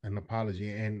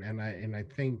apology, and I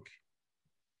think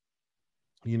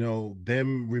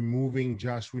them removing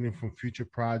Joss Whedon from future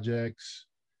projects,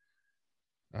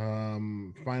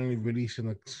 finally releasing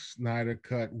a Snyder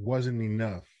cut wasn't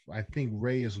enough. I think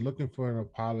Ray is looking for an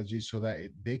apology so that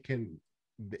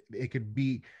it could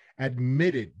be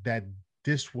admitted that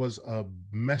this was a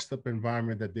messed up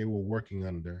environment that they were working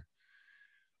under.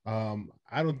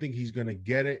 I don't think he's gonna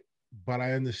get it, but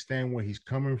I understand where he's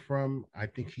coming from. I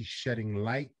think he's shedding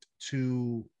light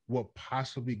to what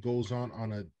possibly goes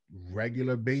on a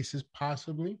regular basis,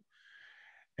 possibly,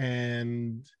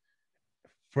 and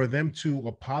for them to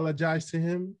apologize to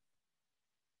him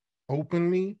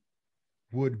openly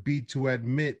would be to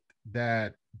admit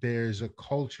that there's a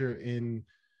culture in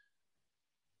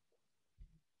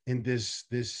this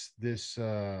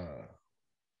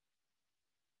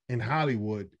in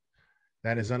Hollywood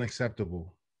that is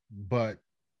unacceptable. But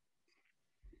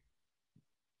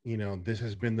this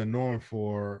has been the norm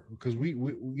for, because we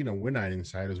we're not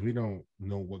insiders. We don't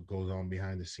know what goes on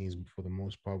behind the scenes for the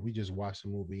most part. We just watch the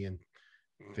movie and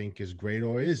think it's great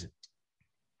or isn't.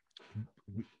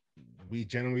 We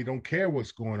generally don't care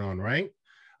what's going on, right?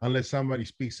 Unless somebody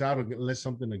speaks out, or unless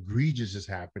something egregious is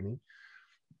happening.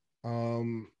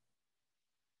 Um,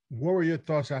 what were your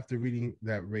thoughts after reading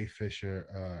that Ray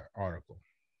Fisher article?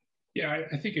 Yeah,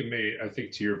 I think it made, I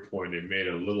think to your point, it made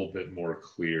a little bit more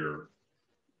clear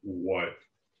what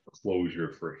closure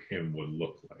for him would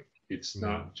look like. It's Yeah,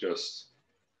 not just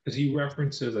because he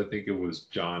references, I think it was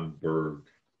John Berg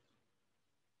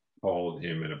called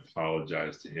him and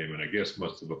apologized to him, and I guess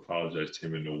must have apologized to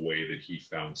him in a way that he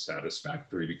found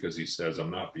satisfactory because he says, I'm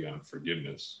not beyond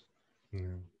forgiveness.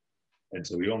 yeah, And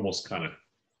so he almost kind of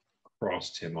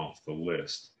crossed him off the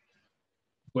list.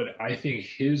 But I think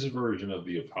his version of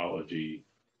the apology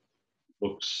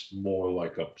looks more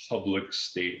like a public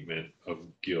statement of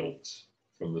guilt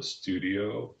from the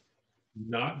studio,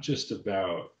 not just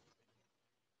about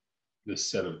the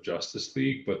set of Justice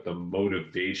League, but the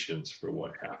motivations for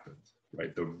what happened,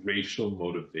 right? The racial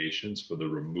motivations for the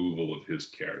removal of his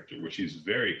character, which he's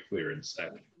very clear in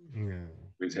saying. yeah,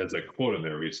 He has that quote in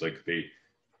there where he's like,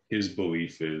 his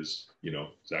belief is,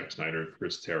 Zack Snyder and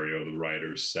Chris Terrio, the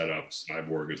writers, set up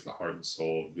Cyborg as the heart and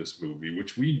soul of this movie,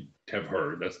 which we have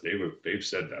heard. They've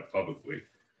said that publicly.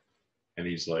 And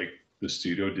he's like, the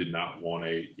studio did not want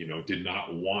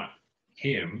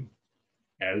him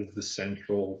as the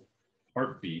central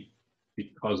heartbeat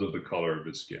because of the color of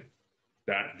his skin.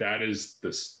 That is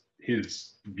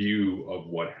his view of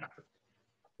what happened.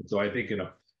 And so I think an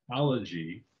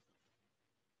apology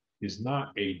is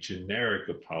not a generic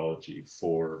apology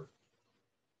for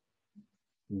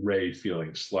Ray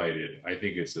feeling slighted. I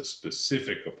think it's a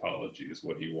specific apology is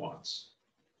what he wants.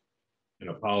 An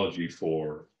apology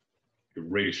for a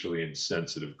racially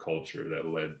insensitive culture that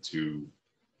led to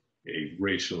a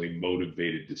racially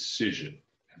motivated decision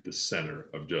at the center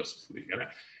of Justice League. And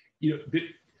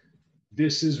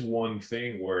this is one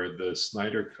thing where the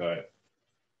Snyder cut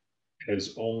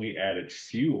has only added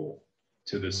fuel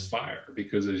to this Mhm. fire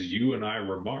because, as you and I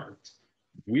remarked,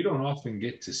 we don't often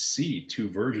get to see two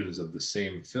versions of the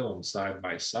same film side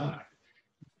by side.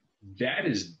 That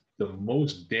is the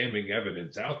most damning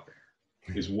evidence out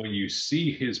there, is when you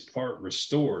see his part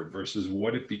restored versus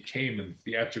what it became in the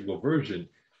theatrical version.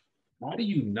 How do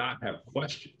you not have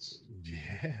questions?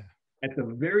 Yeah. At the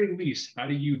very least, how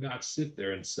do you not sit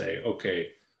there and say,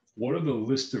 okay, what are the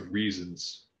list of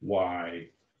reasons why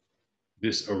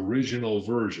this original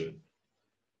version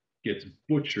gets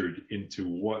butchered into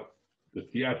what the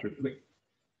theatrical, like,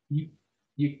 you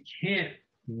you can't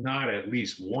not at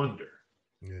least wonder.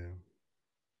 Yeah.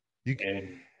 You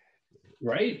And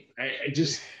right, I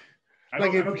just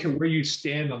like I if don't care where you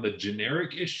stand on the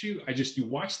generic issue. I just, you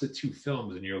watch the two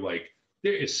films and you're like,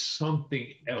 there is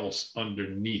something else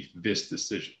underneath this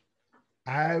decision.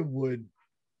 I would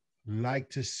like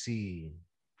to see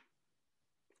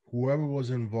whoever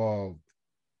was involved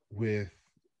with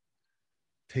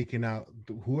taking out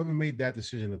whoever made that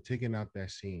decision of taking out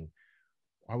that scene.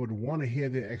 I would want to hear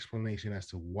their explanation as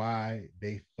to why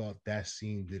they thought that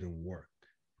scene didn't work.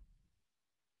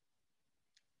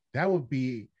 That would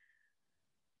be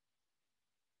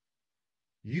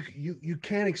you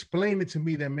can't explain it to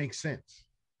me that makes sense.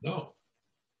 No.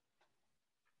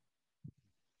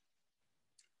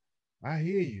 I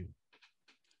hear you.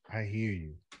 I hear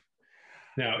you.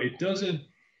 Now it doesn't,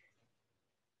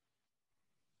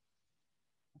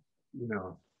 you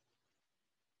know,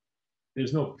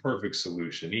 there's no perfect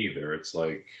solution either. It's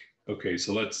like, okay,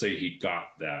 so let's say he got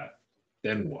that,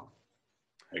 then what?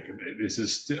 Like, this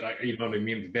is still, you know what I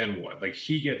mean? Then what? Like,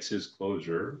 he gets his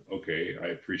closure. Okay, I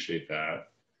appreciate that.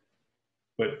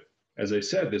 But as I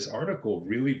said, this article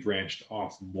really branched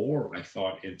off more, I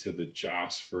thought, into the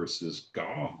Joss versus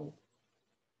Gall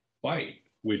fight,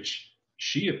 which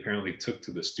she apparently took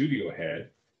to the studio head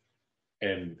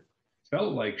and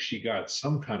felt like she got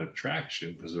some kind of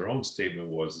traction because her own statement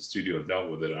was the studio dealt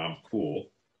with it and I'm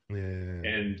cool. Yeah.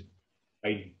 And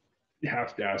I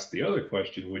have to ask the other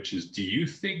question, which is, do you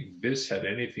think this had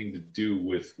anything to do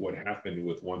with what happened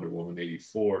with Wonder Woman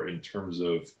 84 in terms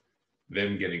of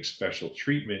them getting special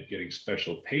treatment, getting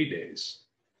special paydays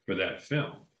for that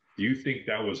film? Do you think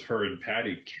that was her and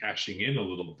Patty cashing in a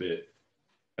little bit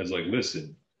as like,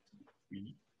 listen,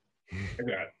 I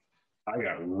got I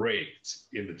got raked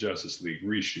in the Justice League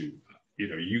reshoot. You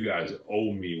know, you guys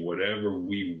owe me whatever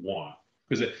we want.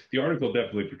 Because the article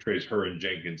definitely portrays her and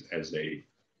Jenkins as a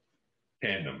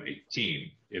tandem, a team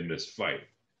in this fight.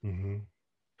 Mm-hmm.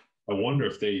 I wonder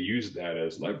if they use that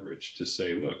as leverage to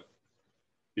say, look,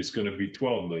 it's going to be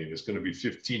 12 million, it's going to be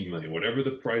 15 million, whatever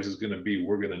the price is going to be,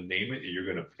 we're going to name it and you're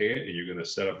going to pay it and you're going to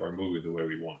set up our movie the way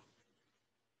we want.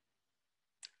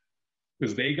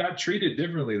 Because they got treated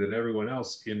differently than everyone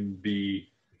else in the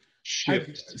I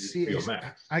shift to see. HBO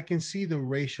Max. I can see the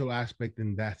racial aspect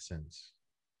in that sense.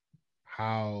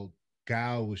 How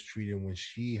Gal was treated when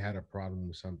she had a problem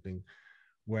with something,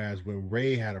 whereas when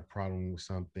Ray had a problem with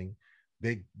something,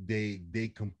 they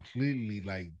completely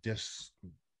like just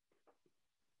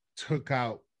took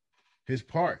out his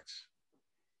parts.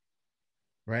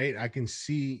 Right? I can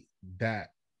see that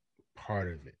part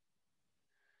of it.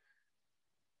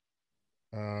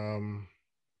 Um,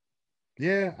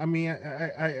 yeah, I mean,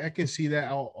 I can see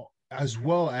that as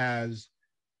well as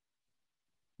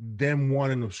them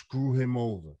wanting to screw him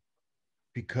over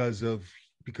because of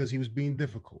because he was being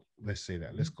difficult. Let's say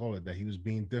that. Let's call it that. He was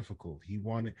being difficult. He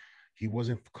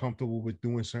wasn't comfortable with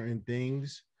doing certain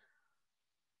things.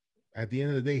 At the end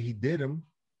of the day, he did them,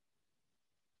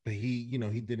 but he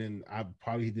didn't. I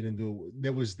probably he didn't do it.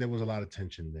 There was a lot of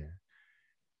tension there,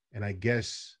 and I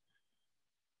guess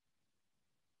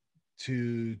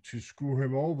to screw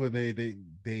him over, they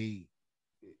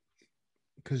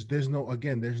because there's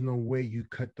no way you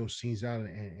cut those scenes out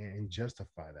and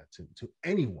justify that to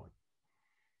anyone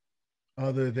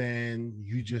other than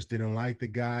you just didn't like the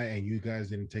guy and you guys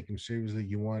didn't take him seriously.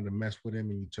 You wanted to mess with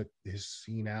him and you took his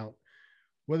scene out.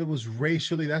 Whether it was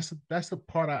racially, that's the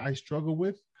part I struggle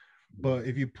with. But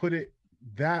if you put it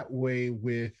that way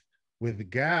with the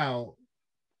gal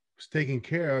was taken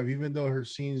care of, even though her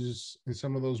scenes and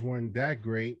some of those weren't that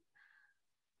great,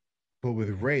 but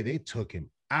with Ray, they took him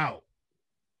out.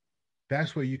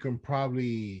 That's where you can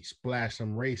probably splash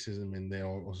some racism in there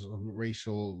or some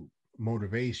racial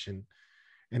motivation,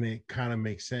 and it kind of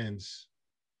makes sense.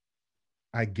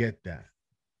 I get that,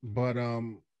 but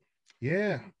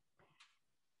yeah,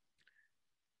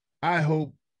 I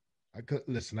hope. I could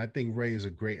listen. I think Ray is a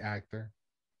great actor.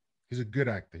 He's a good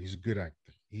actor. He's a good actor.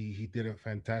 He did a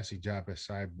fantastic job as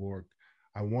Cyborg.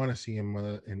 I want to see him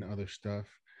in other stuff.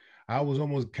 I was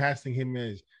almost casting him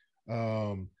as,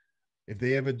 if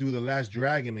they ever do The Last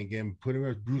Dragon again, put him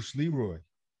as Bruce Leroy.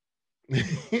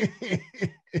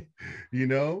 You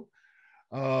know,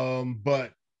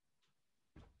 but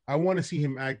I want to see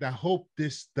him act. I hope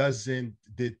this doesn't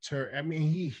deter. I mean,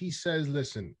 he says,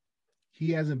 listen,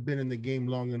 he hasn't been in the game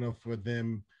long enough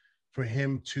for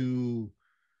him to,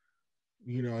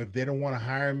 you know, if they don't want to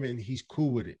hire him, and he's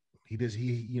cool with it. He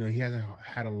hasn't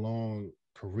had a long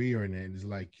career in it. It's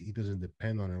like he doesn't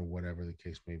depend on it or whatever the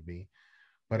case may be.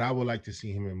 But I would like to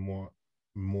see him in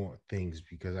more things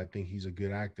because I think he's a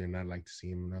good actor, and I'd like to see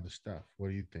him in other stuff. What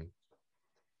do you think?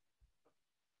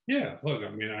 Yeah, look, I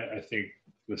mean, I think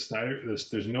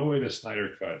there's no way the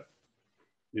Snyder cut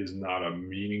is not a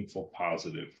meaningful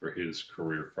positive for his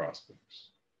career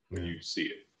prospects when you see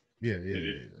it. Yeah,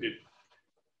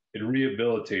 It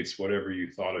rehabilitates whatever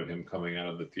you thought of him coming out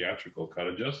of the theatrical cut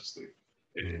of Justice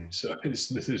League. So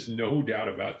there's no doubt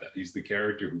about that. He's the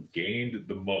character who gained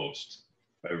the most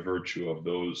by virtue of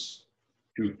those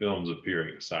two films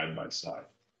appearing side by side.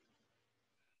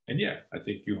 And yeah, I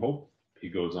think you hope he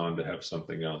goes on to have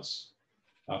something else.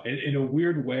 In a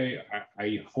weird way,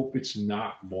 I hope it's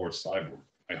not more Cyborg.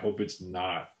 I hope it's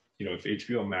not, if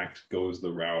HBO Max goes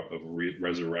the route of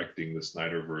resurrecting the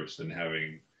Snyderverse and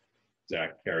having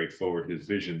Zack carry forward his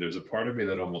vision, there's a part of me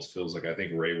that almost feels like I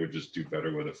think Ray would just do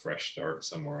better with a fresh start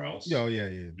somewhere else. Oh, yeah.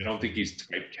 I don't think he's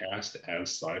typecast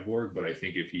as Cyborg, but I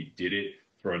think if he did it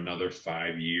for another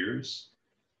 5 years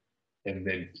and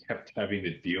then kept having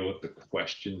to deal with the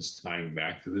questions tying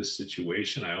back to this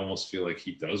situation, I almost feel like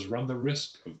he does run the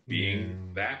risk of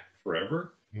being that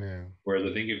forever. Yeah. Whereas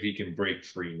I think if he can break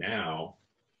free now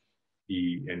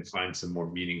and find some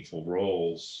more meaningful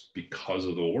roles because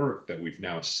of the work that we've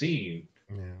now seen,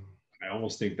 I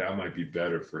almost think that might be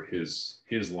better for his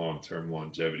long-term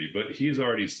longevity. But he's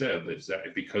already said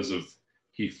that because of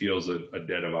he feels a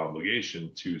debt of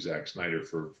obligation to Zack Snyder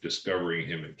for discovering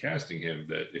him and casting him,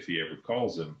 that if he ever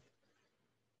calls him,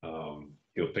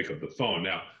 he'll pick up the phone.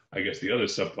 Now, I guess the other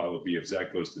subplot would be if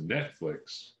Zack goes to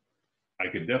Netflix, I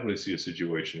could definitely see a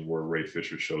situation where Ray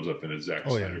Fisher shows up in a Zack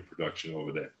Snyder production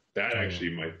over there. That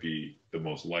actually might be the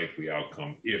most likely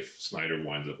outcome if Snyder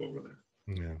winds up over there.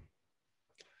 Yeah.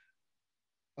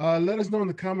 Let us know in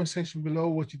the comment section below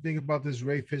what you think about this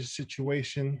Ray Fisher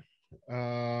situation.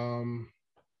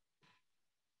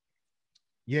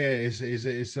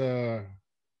 It's a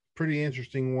pretty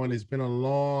interesting one. It's been a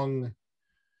long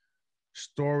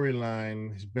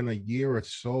storyline. It's been a year or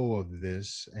so of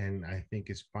this, and I think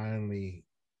it's finally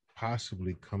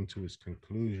possibly come to its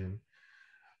conclusion.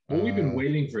 Well, we've been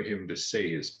waiting for him to say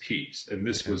his piece, and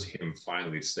this was him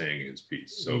finally saying his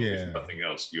piece. So if nothing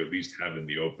else, you at least have in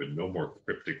the open no more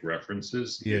cryptic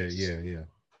references. Yeah.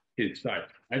 His side.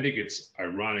 I think it's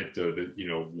ironic though that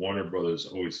Warner Brothers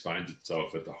always finds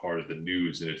itself at the heart of the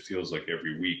news, and it feels like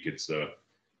every week it's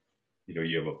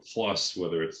you have a plus,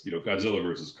 whether it's Godzilla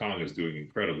versus Kong is doing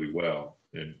incredibly well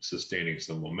and sustaining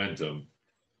some momentum,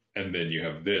 and then you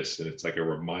have this, and it's like a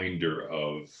reminder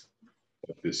of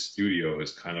what this studio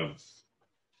has kind of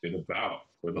been about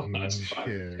for the last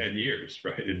 5-10 years,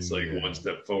 right? It's like one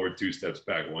step forward, 2 steps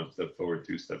back, 1 step forward,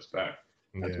 2 steps back.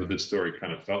 That's what this story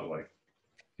kind of felt like.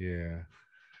 Yeah.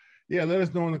 Let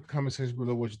us know in the comment section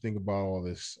below what you think about all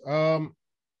this.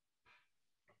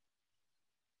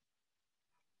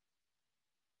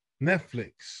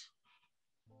 Netflix.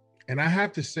 And I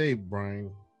have to say,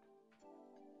 Brian,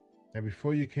 that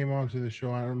before you came on to the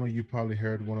show, I don't know, you probably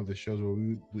heard one of the shows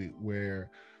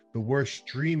where the word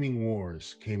streaming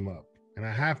wars came up. And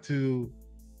I have to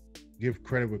give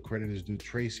credit where credit is due.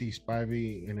 Tracy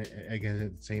Spivey and Against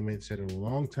Entertainment said a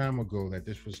long time ago that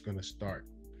this was going to start.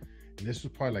 And this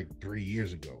was probably like 3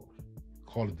 years ago.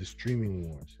 Called it the streaming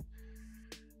wars.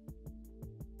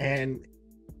 And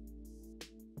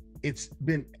it's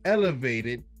been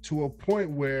elevated to a point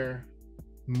where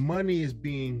money is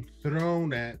being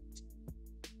thrown at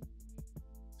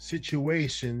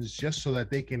situations just so that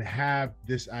they can have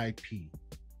this IP,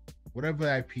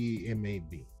 whatever IP it may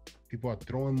be. People are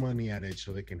throwing money at it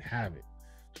so they can have it,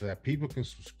 so that people can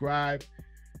subscribe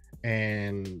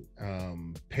and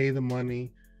pay the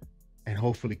money and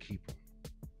hopefully keep them.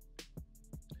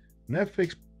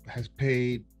 Netflix has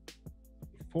paid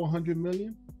 $400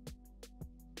 million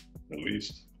at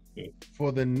least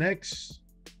for the next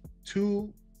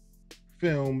 2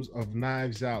 films of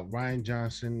Knives Out. Rian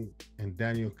Johnson and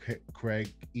Daniel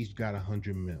Craig each got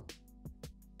 $100 million.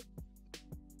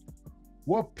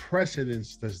 What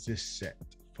precedence does this set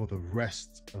for the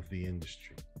rest of the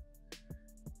industry?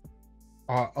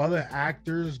 Are other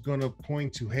actors gonna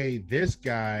point to, hey, this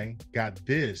guy got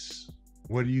this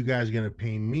What are you guys going to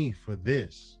pay me for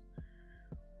this?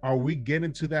 Are we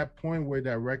getting to that point where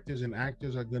directors and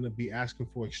actors are going to be asking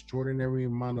for extraordinary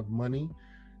amount of money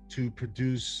to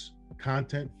produce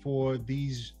content for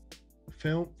these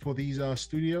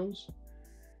studios?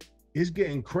 It's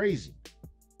getting crazy.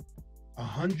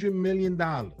 $100 million.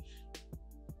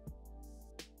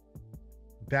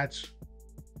 That's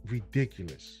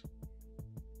ridiculous.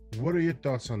 What are your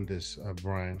thoughts on this,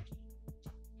 Brian?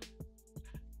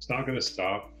 It's not going to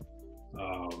stop.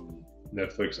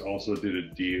 Netflix also did a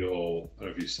deal, I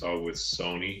don't know if you saw, with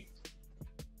Sony,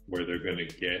 where they're going to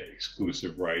get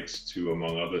exclusive rights to,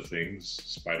 among other things,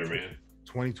 Spider-Man.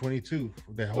 2022,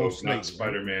 the whole slate. Not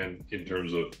Spider-Man in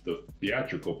terms of the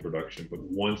theatrical production, but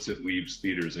once it leaves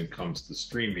theaters and comes to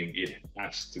streaming, it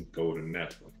has to go to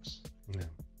Netflix. Yeah.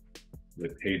 They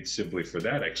paid simply for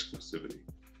that exclusivity.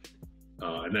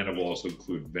 And then it will also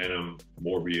include Venom,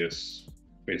 Morbius,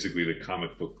 basically the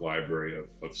comic book library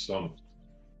of some.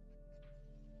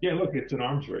 Yeah, look, it's an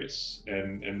arms race.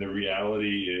 And the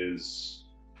reality is,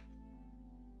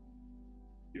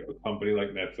 you know, a company like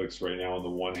Netflix right now, on the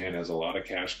one hand, has a lot of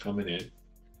cash coming in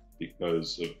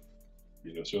because of,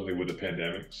 you know, certainly with the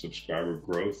pandemic, subscriber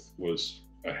growth was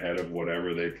ahead of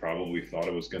whatever they probably thought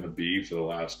it was going to be for the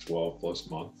last 12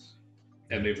 plus months.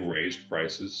 And they've raised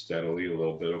prices steadily a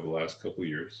little bit over the last couple of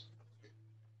years.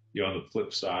 You know, on the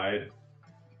flip side,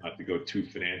 not to go too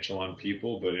financial on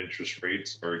people, but interest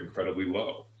rates are incredibly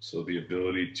low. So the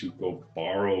ability to go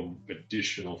borrow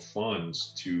additional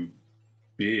funds to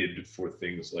bid for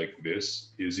things like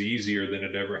this is easier than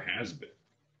it ever has been.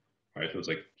 Right? So it's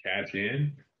like cash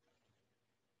in,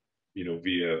 you know,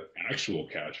 via actual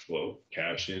cash flow,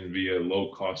 cash in via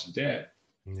low cost debt.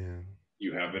 Yeah.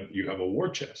 You have a war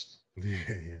chest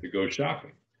to go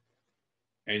shopping.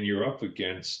 And you're up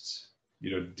against, you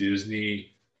know,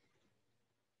 Disney,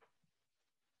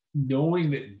 knowing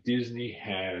that Disney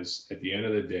has, at the end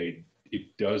of the day,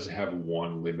 it does have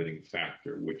one limiting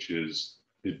factor, which is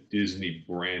the Disney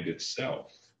brand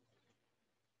itself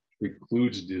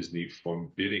precludes Disney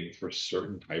from bidding for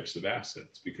certain types of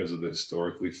assets because of the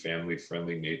historically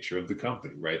family-friendly nature of the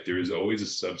company, right? There is always a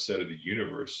subset of the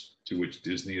universe to which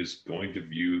Disney is going to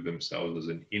view themselves as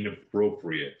an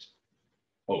inappropriate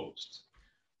host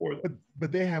for them.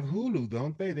 But they have Hulu,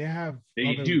 don't they?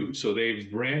 They do. So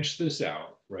they've branched this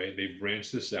out, right? They've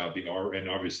branched this out, and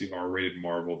obviously R-rated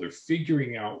Marvel. They're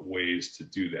figuring out ways to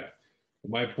do that.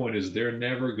 But my point is, they're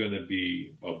never going to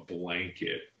be a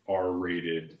blanket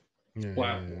R-rated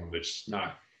platform. That's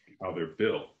not how they're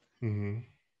built. Mm-hmm.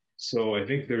 So I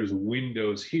think there's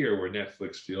windows here where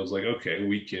Netflix feels like, okay,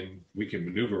 we can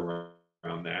maneuver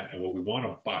around that. And what we want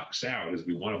to box out is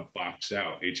we want to box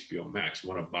out HBO Max.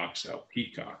 We want to box out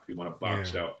Peacock. We want to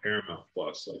box out Paramount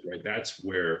Plus. Like, right, that's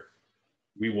where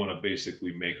we want to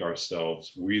basically make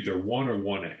ourselves, we're either 1 or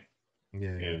 1A.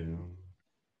 And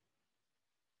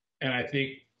I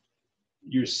think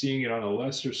you're seeing it on a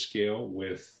lesser scale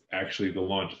with actually the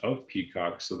launch of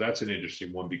Peacock. So that's an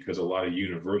interesting one because a lot of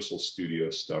Universal Studio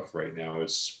stuff right now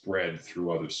is spread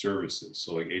through other services.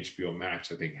 So like HBO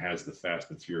Max, I think, has the Fast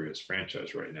and Furious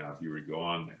franchise right now, if you were to go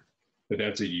on there. But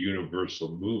that's a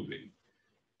Universal movie.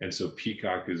 And so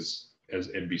Peacock is, as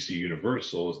NBC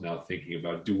Universal, is now thinking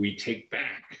about, do we take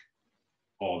back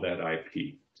all that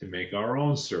IP to make our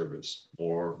own service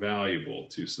more valuable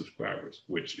to subscribers,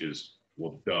 which is,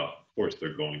 well, duh, of course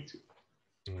they're going to.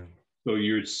 So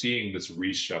you're seeing this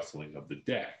reshuffling of the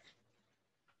deck,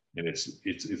 and it's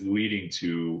leading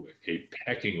to a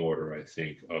pecking order, I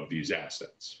think, of these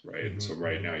assets, right? And so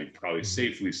right now, you'd probably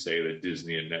safely say that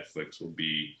Disney and Netflix will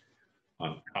be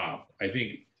on top. I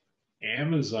think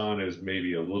Amazon is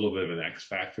maybe a little bit of an X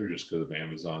factor just because of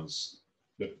Amazon's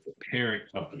the parent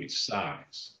company's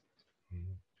size.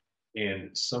 And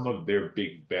some of their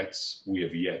big bets we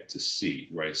have yet to see,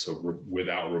 right? So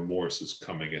Without Remorse is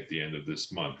coming at the end of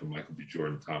this month, the Michael B.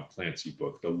 Jordan, Tom Clancy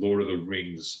book. The Lord of the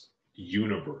Rings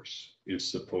universe is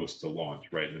supposed to launch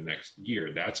right in the next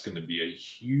year. That's going to be a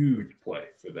huge play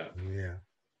for them. Yeah.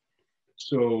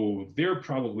 So they're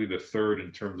probably the third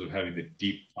in terms of having the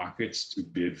deep pockets to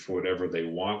bid for whatever they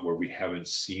want, where we haven't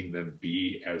seen them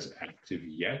be as active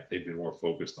yet. They've been more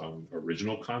focused on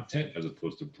original content as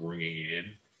opposed to bringing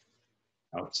in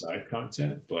outside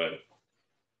content, but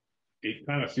it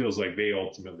kind of feels like they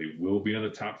ultimately will be on the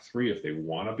top 3 if they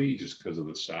want to be, just because of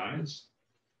the size.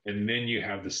 And then you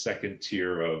have the second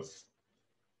tier of,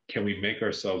 can we make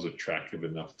ourselves attractive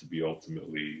enough to be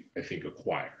ultimately, I think,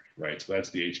 acquired, right? So that's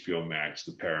the HBO Max,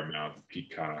 the Paramount, the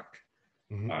Peacock,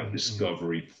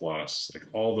 Discovery Plus, like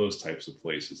all those types of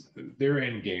places. Their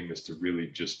end game is to really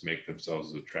just make themselves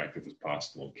as attractive as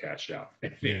possible and cash out. I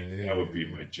think that would be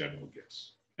my general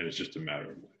guess. And it's just a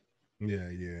matter of when. Yeah,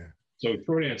 yeah. So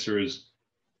short answer is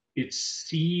it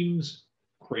seems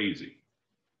crazy.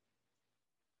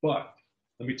 But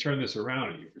let me turn this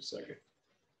around on you for a second.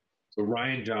 So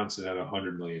Ryan Johnson had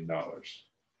 $100 million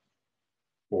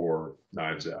for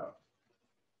Knives Out.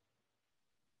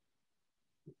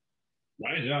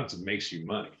 Ryan Johnson makes you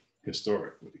money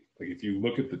historically. Like if you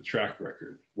look at the track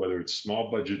record, whether it's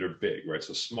small budget or big, right?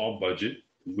 So small budget,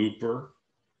 Looper,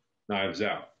 Knives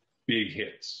Out, big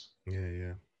hits. Yeah,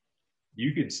 yeah.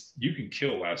 You can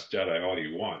kill Last Jedi all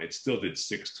you want. It still did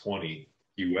 620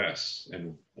 US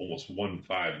and almost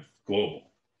 1.5 global.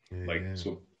 Yeah,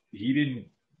 so he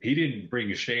didn't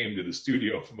bring shame to the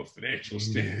studio from a financial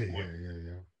standpoint.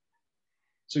 Yeah.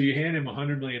 So you hand him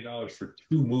 $100 million for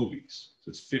 2 movies. So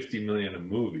it's $50 million a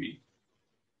movie.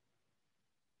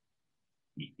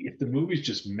 If the movies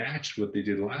just matched what they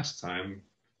did last time,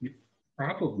 you're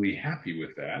probably happy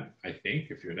with that, I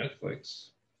think, if you're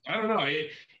Netflix. I don't know.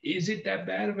 Is it that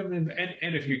bad of an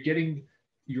and if you're getting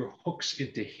your hooks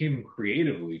into him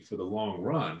creatively for the long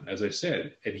run, as I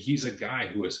said, and he's a guy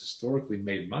who has historically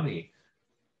made money,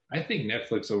 I think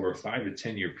Netflix over a 5 to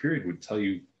 10 year period would tell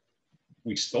you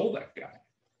we stole that guy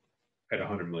at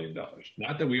 $100 million.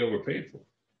 Not that we overpaid for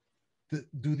him.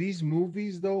 Do these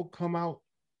movies though come out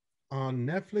on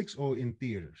Netflix or in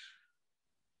theaters?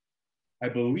 I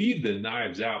believe the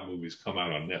Knives Out movies come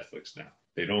out on Netflix now.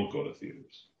 They don't go to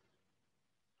theaters.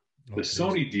 Okay. The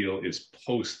Sony deal is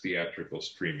post-theatrical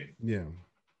streaming. Yeah.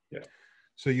 Yeah.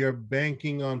 So you're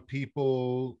banking on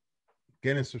people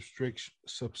getting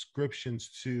subscriptions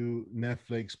to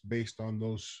Netflix based on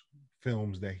those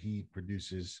films that he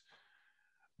produces.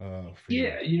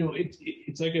 Yeah,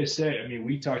 it's like I said. I mean,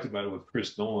 we talked about it with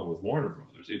Chris Nolan with Warner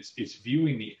Brothers. It's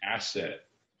viewing the asset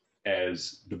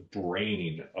as the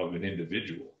brain of an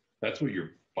individual. That's what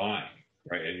you're buying,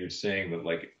 right? And you're saying that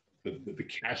like the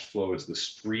cash flow is the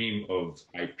stream of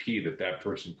IP that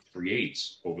person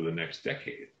creates over the next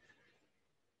decade.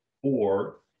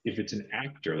 Or if it's an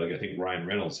actor, like I think Ryan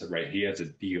Reynolds said, right? He has a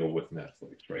deal with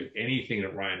Netflix, right? Anything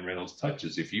that Ryan Reynolds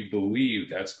touches, if you believe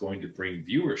that's going to bring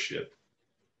viewership,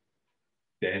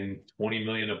 then 20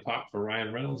 million a pop for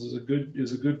Ryan Reynolds is a good.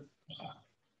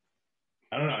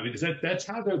 I don't know. I mean, that's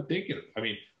how they're thinking. I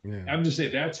mean, I'm just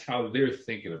saying that's how they're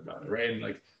thinking about it, right? And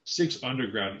like 6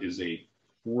 Underground is a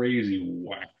crazy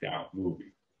whacked out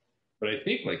movie, but I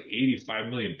think like 85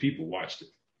 million people watched it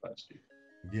last year.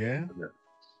 Yeah,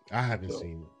 I haven't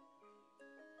seen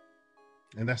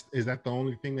it. And is that the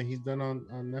only thing that he's done on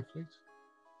Netflix?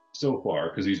 So far,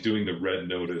 because he's doing the Red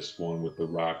Notice one with The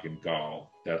Rock and Gal.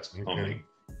 That's coming. Okay.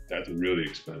 That's really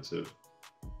expensive.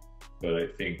 But I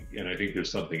think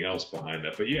there's something else behind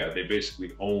that. But yeah, they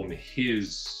basically own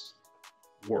his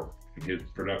work and his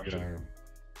production. Yeah.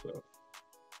 So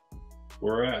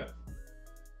where we're at.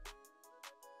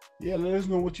 Yeah, let us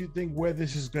know what you think, where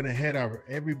this is gonna head.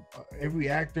 Every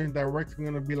actor and director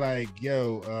gonna be like,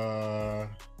 yo,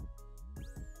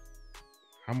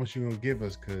 how much you gonna give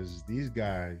us? Because these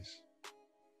guys,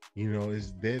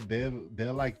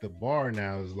 they're like the bar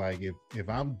now. Is like if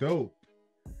I'm dope,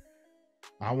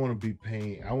 I want to be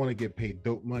paying. I want to get paid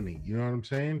dope money. You know what I'm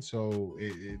saying? So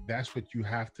that's what you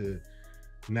have to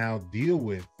now deal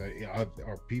with.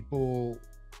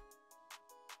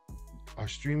 Are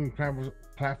streaming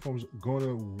platforms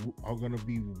are gonna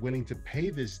be willing to pay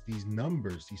these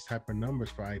type of numbers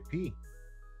for IP?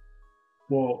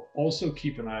 Well, also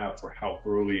keep an eye out for how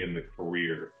early in the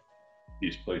career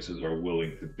these places are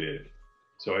willing to bid.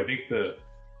 So I think the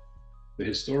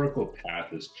historical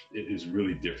path is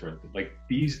really different. Like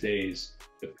these days,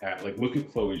 the path, like look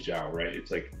at Chloe Zhao, right?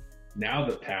 It's like now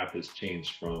the path has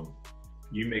changed from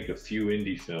you make a few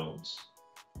indie films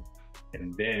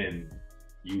and then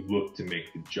you look to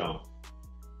make the jump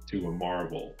to a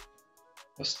Marvel,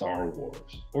 a Star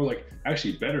Wars, or like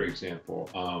actually better example,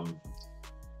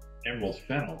 Emerald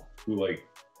Fennell, who like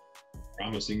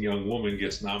promising young woman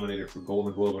gets nominated for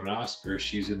Golden Globe and Oscar.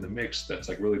 She's in the mix. That's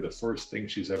like really the first thing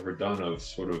she's ever done of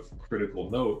sort of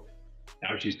critical note.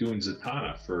 Now she's doing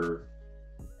Zatanna for,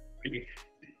 I mean,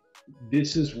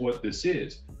 this is what this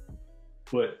is.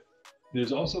 But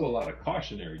there's also a lot of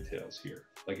cautionary tales here.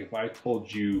 Like if I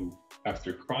told you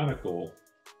after Chronicle,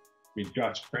 I mean,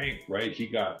 Josh Trank, right? He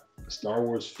got a Star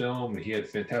Wars film and he had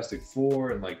Fantastic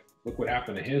Four and like, look what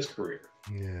happened to his career.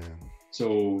 Yeah.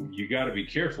 So you got to be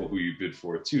careful who you bid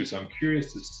for too. So I'm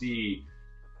curious to see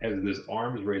as this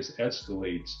arms race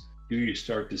escalates, do you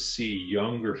start to see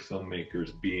younger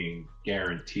filmmakers being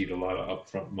guaranteed a lot of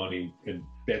upfront money and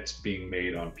bets being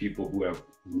made on people who have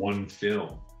one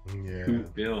film, two Yeah.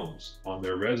 films on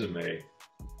their resume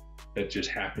that just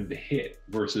happened to hit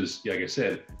versus, like I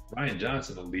said, Ryan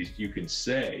Johnson, at least you can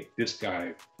say this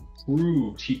guy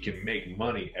proved he can make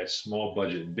money at small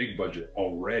budget and big budget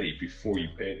already before you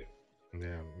paid it.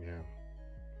 Yeah. Yeah.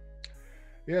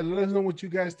 Yeah. Let us know what you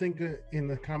guys think in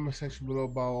the comment section below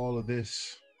about all of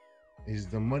this. Is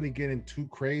the money getting too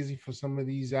crazy for some of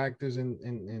these actors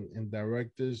and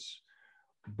directors?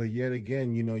 But yet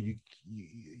again, you know,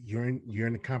 you're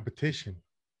in a competition,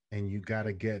 and you got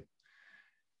to get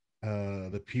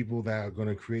the people that are going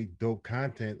to create dope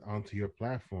content onto your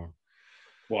platform.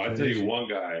 Well, I So tell you, one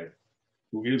guy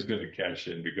who is going to cash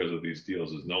in because of these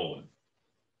deals is Nolan.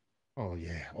 oh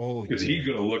yeah, oh Because yeah. he's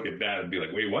going to look at that and be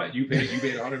like, "Wait, what? You paid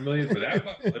 100 million for that?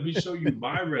 Let me show you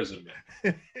my resume."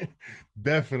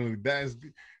 Definitely, that's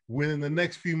within the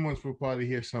next few months we'll probably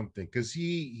hear something because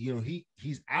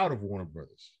he's out of Warner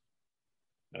Brothers.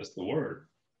 That's the word.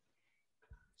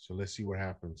 So let's see what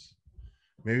happens.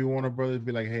 Maybe Warner Brothers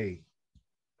be like, "Hey,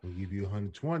 we'll give you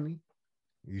 120.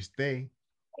 You stay.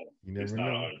 You It's never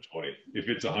not know. 120. If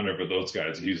it's 100 for those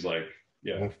guys, he's like,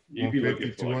 yeah, you'd be 150,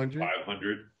 looking for like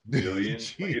 500 million.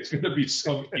 Like it's going to be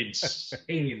some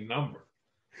insane number.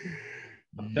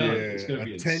 I'm telling you, it's Yeah, going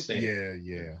to a be 10. insane. Yeah,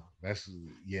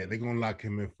 yeah. They're gonna lock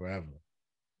him in forever.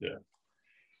 Yeah.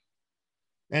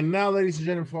 And now, ladies and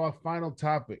gentlemen, for our final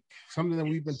topic, something that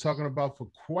we've been talking about for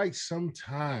quite some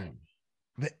time,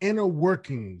 the inner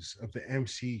workings of the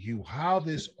MCU, how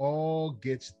this all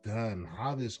gets done,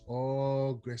 how this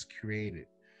all gets created.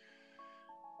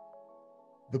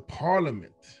 The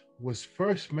Parliament was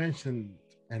first mentioned,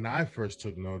 and I first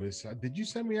took notice. Did you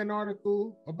send me an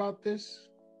article about this?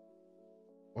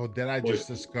 Or did I just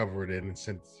discover it and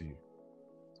send it to you?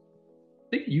 I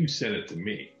think you sent it to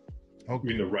me. Okay. I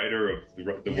mean, the writer of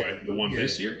the one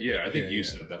this year? Yeah, I think you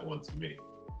sent that one to me.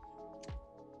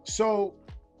 So,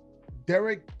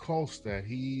 Derek Kolstad,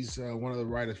 he's one of the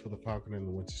writers for the Falcon and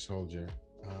the Winter Soldier,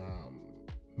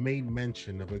 made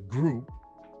mention of a group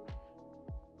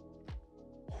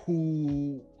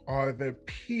who are the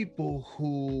people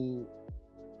who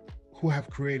have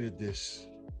created this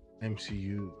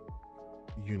MCU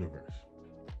universe,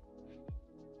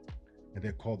 and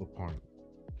they're called the Parliament.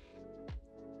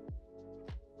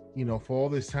 You know, for all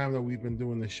this time that we've been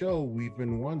doing the show, we've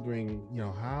been wondering, you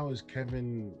know, how is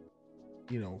Kevin,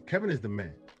 you know, Kevin is the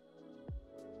man.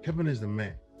 Kevin is the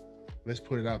man. Let's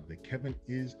put it out there. Kevin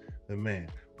is the man,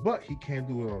 but he can't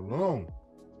do it alone.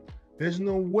 There's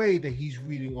no way that he's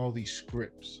reading all these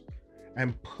scripts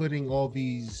and putting all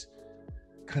these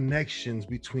connections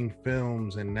between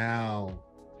films and now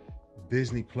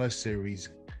Disney Plus series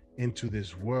into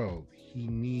this world. He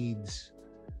needs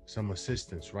some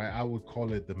assistance, right? I would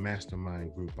call it the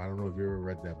mastermind group. I don't know if you ever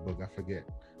read that book. I forget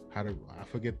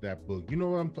that book. You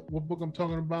know what book I'm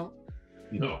talking about?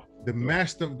 No. The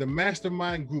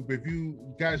mastermind group. If you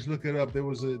guys look it up, there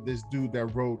was this dude that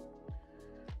wrote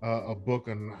a book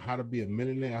on how to be a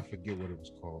millionaire. I forget what it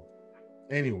was called.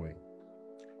 Anyway,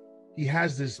 he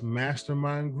has this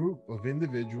mastermind group of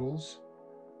individuals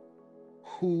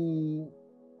who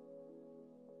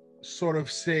sort of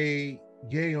say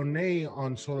yay or nay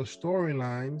on sort of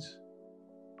storylines,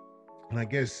 and I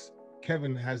guess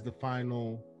Kevin has the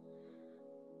final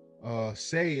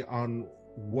say on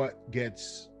what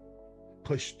gets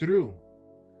pushed through.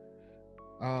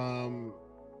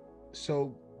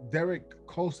 So Derek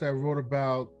Kolstad wrote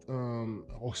about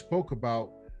or spoke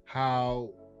about how,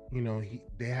 you know,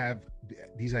 they have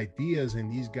these ideas,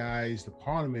 and these guys, the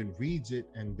Parliament reads it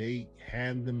and they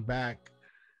hand them back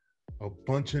a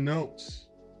bunch of notes,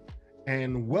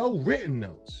 and well-written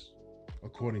notes,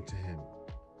 according to him.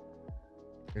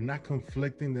 They're not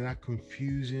conflicting, they're not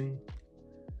confusing.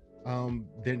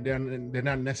 They're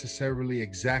not necessarily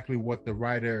exactly what the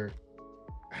writer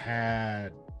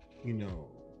had, you know,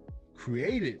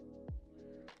 created,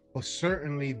 but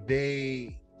certainly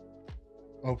they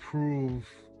approve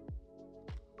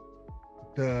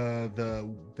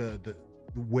the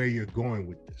where you're going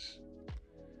with this.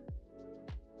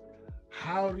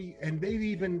 How do you, and they've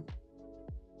even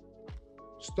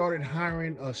started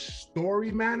hiring a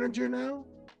story manager now.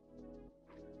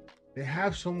 They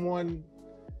have someone,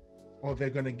 or they're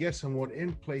going to get someone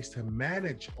in place to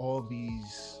manage all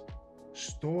these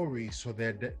stories, so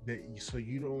that so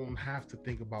you don't have to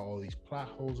think about all these plot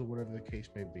holes or whatever the case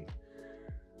may be.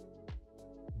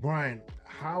 Brian,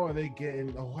 how are they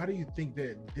getting, or how do you think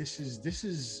that this is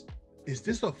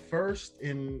this a first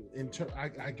in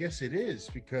I guess it is,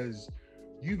 because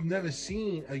You've never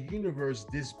seen a universe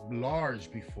this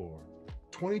large before.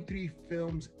 23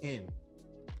 films in.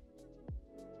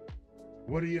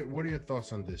 What are your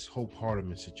thoughts on this whole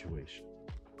Parliament situation?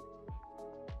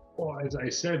 Well, as I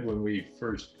said when we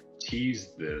first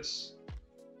teased this,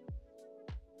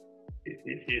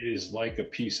 it is like a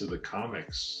piece of the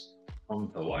comics come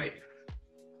to life.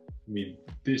 I mean,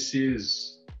 this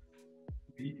is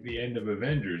the end of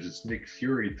Avengers. It's Nick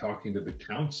Fury talking to the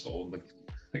council, like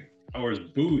Powers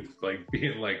Booth, like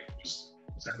being like, is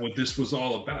that what this was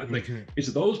all about? Like,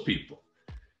 it's those people.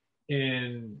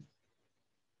 And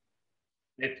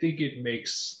I think it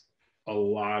makes a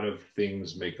lot of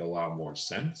things make a lot more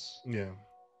sense. Yeah.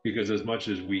 Because as much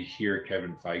as we hear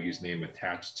Kevin Feige's name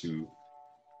attached to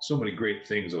so many great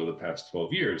things over the past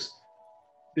 12 years,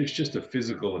 there's just a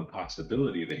physical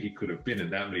impossibility that he could have been in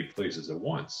that many places at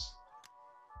once.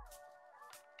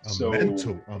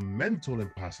 A mental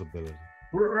impossibility.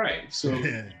 Right. So,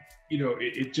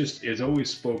 it just is always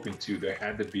spoken to. There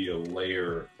had to be a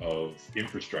layer of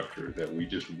infrastructure that we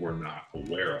just were not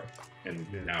aware of. And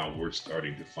now we're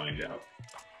starting to find out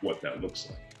what that looks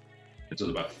like. And so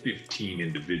it's about 15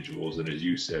 individuals. And as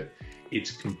you said,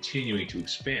 it's continuing to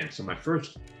expand. So my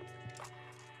first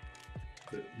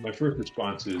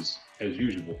response is, as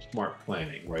usual, smart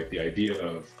planning, right? The idea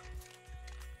of,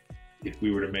 if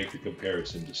we were to make the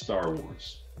comparison to Star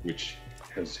Wars, which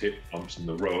has hit bumps in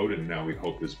the road and now we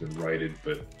hope has been righted,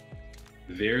 but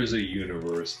there's a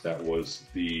universe that was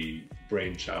the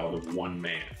brainchild of one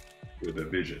man with a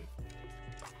vision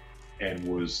and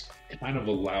was kind of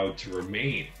allowed to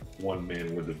remain one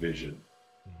man with a vision,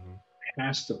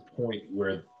 past the point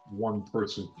where one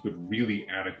person could really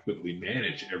adequately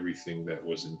manage everything that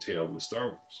was entailed with Star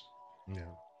Wars. Yeah.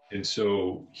 And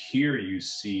so here you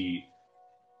see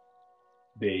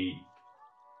they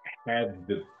had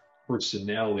the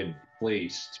personnel in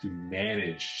place to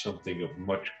manage something of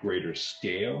much greater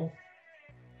scale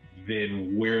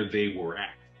than where they were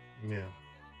at. Yeah.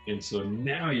 And so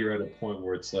now you're at a point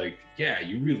where it's like, yeah,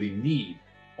 you really need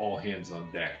all hands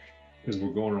on deck because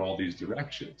we're going in all these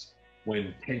directions.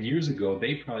 When 10 years ago,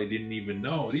 they probably didn't even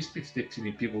know, these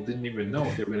 15 people didn't even know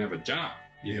if they were going to have a job,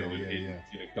 in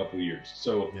a couple of years.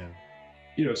 So,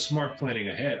 smart planning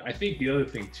ahead. I think the other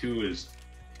thing too is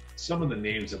some of the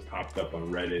names that popped up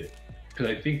on Reddit, because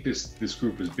I think this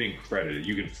group is being credited.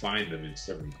 You can find them in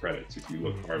certain credits if you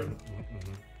look hard enough.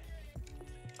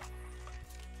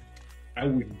 I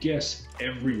would guess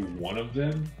every one of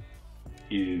them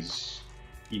is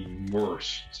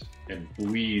immersed and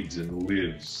bleeds and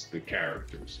lives the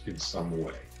characters in some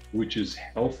way, which is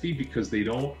healthy because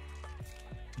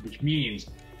which means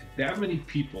that many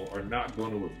people are not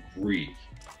going to agree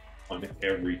on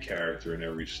every character and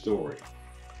every story,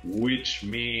 which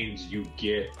means you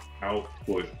get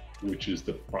output, which is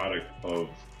the product of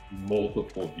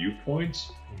multiple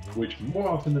viewpoints, which more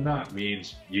often than not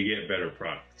means you get better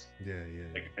products.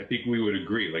 Like, I think we would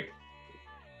agree, like,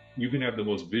 you can have the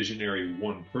most visionary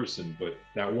one person, but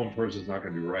that one person is not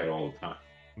going to be right all the time.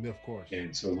 Of course.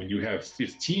 And so when you have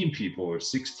 15 people or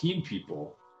 16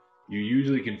 people, you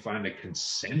usually can find a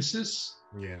consensus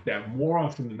that more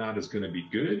often than not is going to be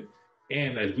good.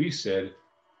 And as we said,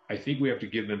 I think we have to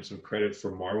give them some credit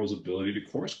for Marvel's ability to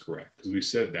course correct, because we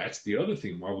said that's the other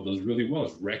thing Marvel does really well,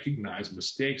 is recognize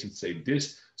mistakes and say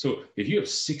this. So if you have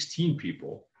 16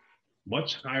 people,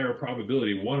 much higher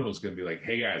probability one of them is going to be like,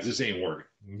 hey guys, this ain't working.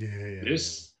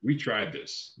 We tried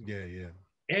this.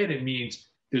 And it means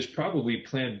there's probably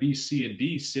plan B, C, and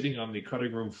D sitting on the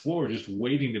cutting room floor just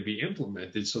waiting to be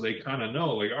implemented. So they kind of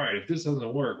know, like, all right, if this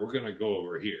doesn't work, we're going to go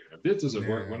over here. If this doesn't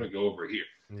work, we're going to go over here.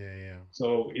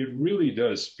 So it really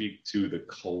does speak to the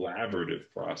collaborative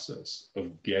process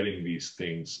of getting these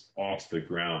things off the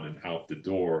ground and out the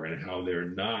door, and how they're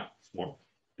not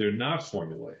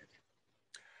formulaic.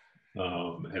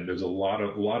 And there's a lot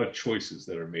of choices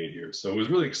that are made here. So it was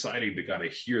really exciting to kind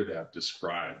of hear that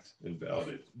described and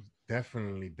validated.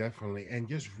 Definitely. And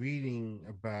just reading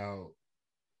about,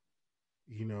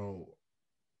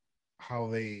 how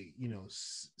they,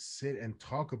 sit and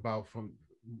talk about from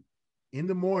in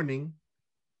the morning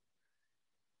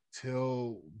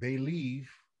till they leave,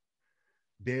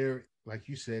 they're, like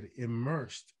you said,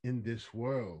 immersed in this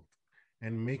world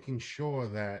and making sure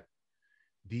that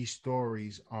these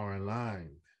stories are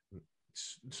aligned.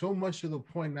 So much to the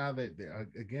point now that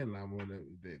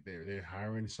they're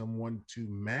hiring someone to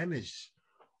manage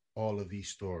all of these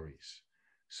stories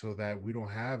so that we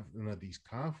don't have these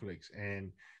conflicts.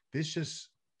 And this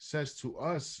just says to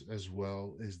us as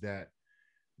well is that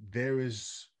there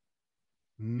is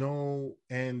no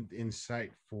end in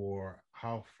sight for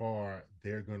how far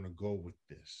they're going to go with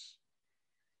this.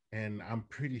 and I'm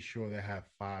pretty sure they have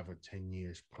 5 or 10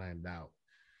 years planned out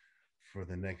for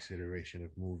the next iteration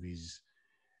of movies.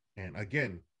 And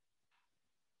again,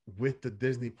 with the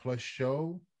Disney Plus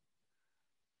show,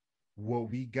 what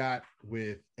we got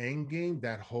with Endgame,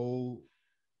 that whole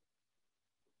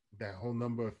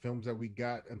number of films that we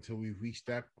got until we reach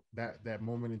that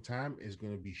moment in time is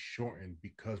going to be shortened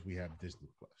because we have Disney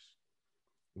Plus.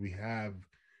 We have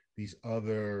these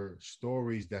other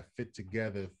stories that fit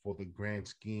together for the grand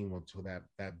scheme until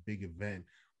that big event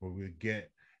where we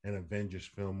get an Avengers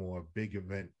film or a big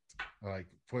event. Like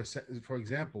for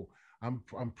example,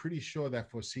 I'm pretty sure that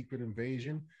for Secret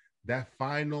Invasion, that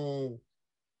final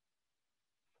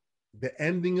the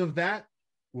ending of that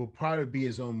will probably be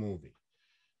his own movie.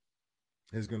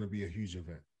 It's going to be a huge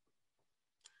event.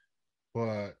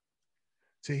 But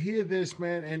to hear this,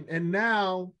 man, and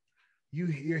now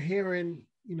you're hearing,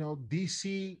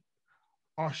 DC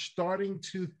are starting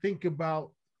to think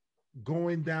about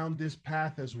going down this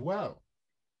path as well.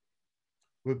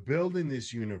 We're building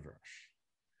this universe.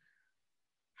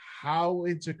 How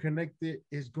interconnected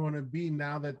is going to be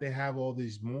now that they have all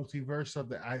these multiverse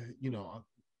of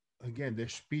again, they're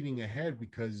speeding ahead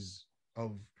because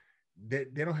of they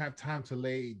don't have time to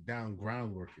lay down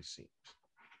groundwork, it seems.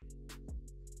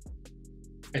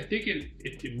 I think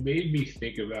it made me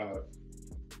think about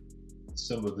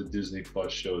some of the Disney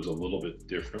Plus shows a little bit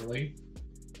differently.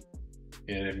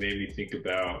 And it made me think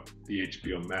about the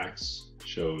HBO Max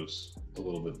shows a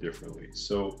little bit differently.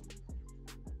 So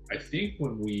I think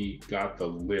when we got the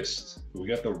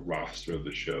roster of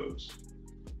the shows,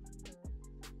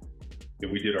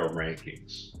 and we did our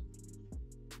rankings,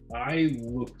 I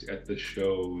looked at the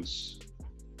shows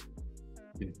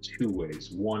in two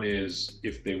ways. One is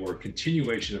if they were a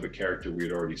continuation of a character we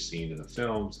had already seen in the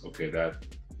films, okay, that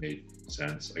made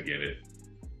sense, I get it.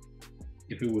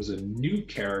 If it was a new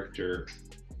character,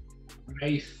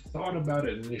 I thought about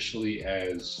it initially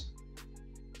as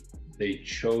they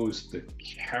chose the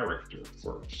character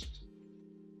first.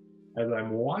 As I'm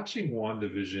watching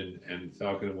WandaVision and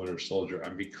Falcon and Winter Soldier,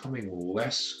 I'm becoming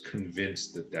less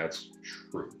convinced that that's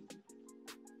true.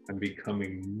 I'm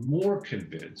becoming more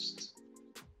convinced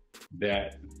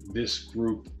that this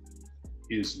group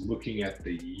is looking at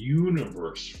the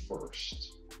universe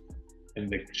first. And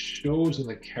the shows and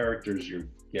the characters you're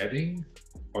getting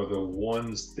are the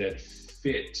ones that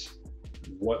fit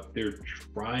what they're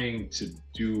trying to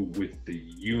do with the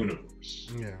universe.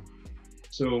 Yeah.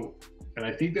 So, and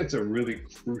I think that's a really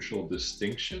crucial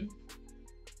distinction,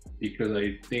 because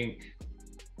I think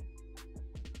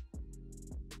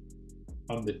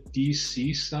on the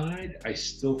DC side, I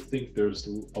still think there's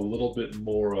a little bit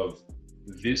more of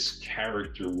this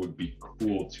character would be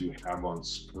cool to have on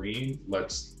screen.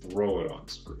 Let's throw it on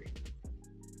screen.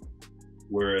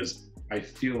 Whereas I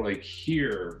feel like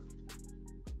here,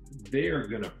 they are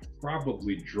going to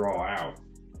probably draw out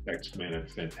X-Men and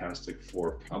Fantastic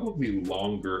Four probably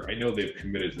longer. I know they've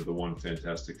committed to the one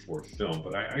Fantastic Four film,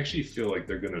 but I actually feel like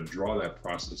they're going to draw that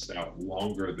process out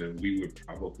longer than we would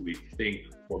probably think,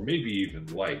 or maybe even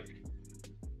like.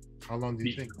 How long do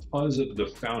you think? Because of the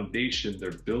foundation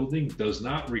they're building does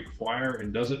not require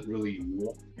and doesn't really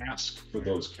ask for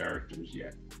those characters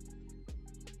yet.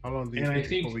 How long do you think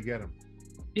before we get them?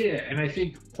 Yeah, and I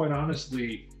think, quite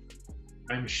honestly,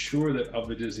 I'm sure that of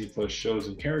the Disney Plus shows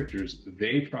and characters,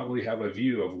 they probably have a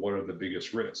view of what are the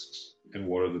biggest risks and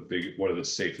what are the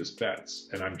safest bets.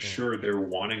 And I'm sure they're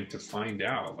wanting to find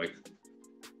out, like,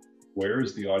 where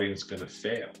is the audience going to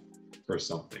fail for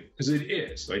something? Because it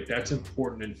is, like, that's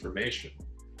important information.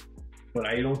 But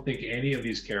I don't think any of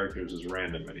these characters is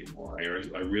random anymore.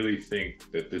 I really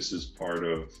think that this is part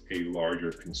of a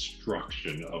larger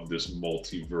construction of this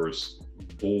multiverse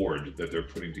board that they're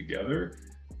putting together.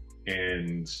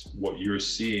 And what you're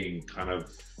seeing kind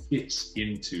of fits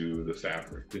into the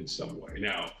fabric in some way.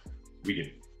 Now, we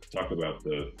can talk about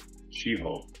the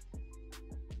She-Hulk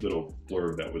little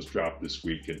blurb that was dropped this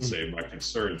week and say my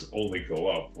concerns only go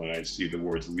up when I see the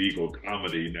words legal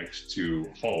comedy next to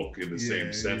Hulk in the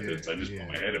same sentence. I just put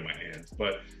my head in my hands.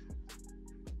 But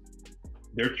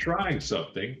they're trying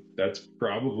something. That's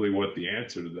probably what the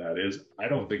answer to that is. I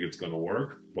don't think it's going to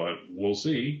work, but we'll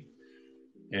see.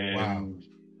 And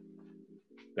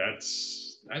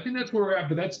I think that's where we're at.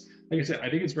 But that's, like I said, I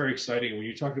think it's very exciting. When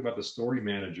you talked about the story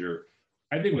manager,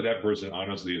 I think what that person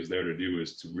honestly is there to do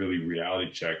is to really reality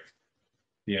check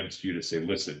the MCU to say,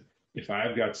 listen, if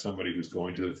I've got somebody who's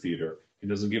going to the theater and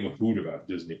doesn't give a hoot about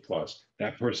Disney Plus,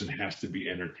 that person has to be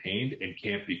entertained and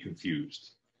can't be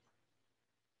confused.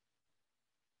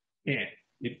 And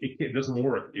it doesn't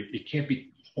work. It can't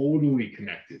be totally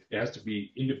connected. It has to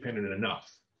be independent enough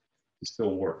to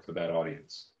still work for that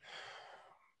audience.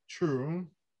 True.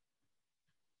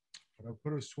 But I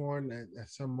could have sworn that at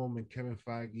some moment Kevin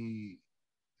Feige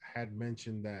had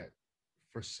mentioned that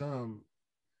for some,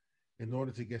 in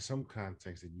order to get some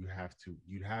context, that you'd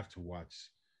have to watch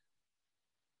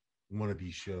one of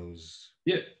these shows.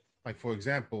 Yeah. Like for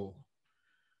example,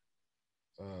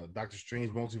 Doctor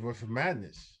Strange Multiverse of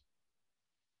Madness.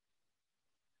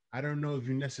 I don't know if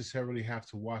you necessarily have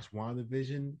to watch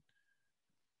WandaVision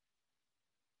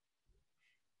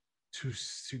to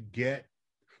to get,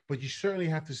 but you certainly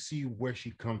have to see where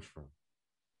she comes from,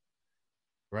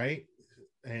 right?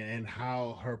 And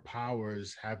how her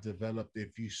powers have developed.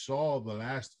 If you saw the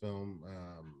last film,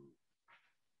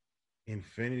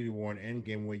 Infinity War and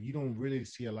Endgame, where you don't really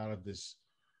see a lot of this,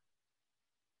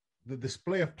 the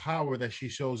display of power that she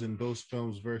shows in those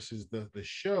films versus the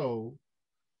show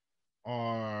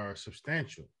are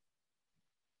substantial.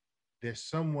 They're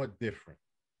somewhat different.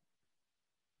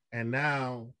 And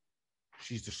now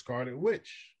she's the Scarlet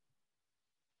Witch,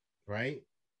 right?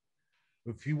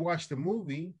 If you watch the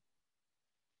movie,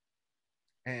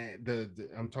 and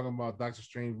I'm talking about Doctor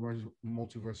Strange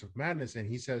Multiverse of Madness, and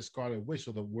he says Scarlet Witch,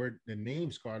 so the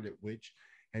name Scarlet Witch,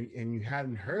 and you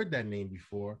hadn't heard that name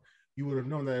before, you would have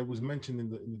known that it was mentioned in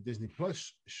the Disney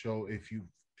Plus show if you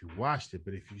watched it.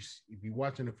 But if you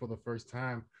watching it for the first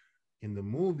time in the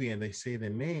movie and they say the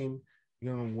name, you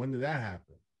know, when did that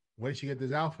happen? Where did she get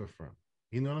this outfit from?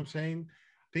 You know what I'm saying?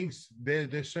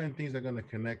 There's certain things that are going to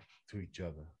connect to each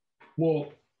other.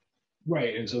 Well,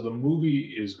 right. And so the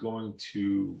movie is going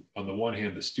to, on the one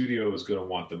hand, the studio is going to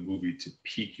want the movie to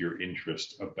pique your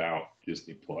interest about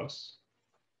Disney Plus.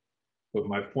 But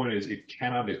my point is, it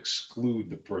cannot exclude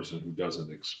the person who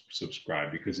doesn't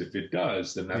subscribe, because if it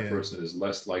does, then that person is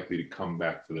less likely to come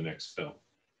back for the next film.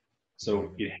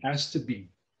 So it has to be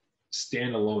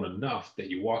standalone enough that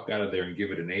you walk out of there and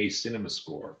give it an A cinema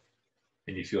score,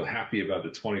 and you feel happy about the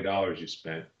 $20 you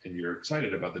spent, and you're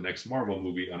excited about the next Marvel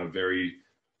movie on a very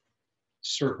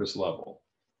surface level.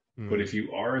 But if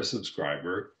you are a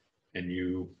subscriber and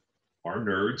you are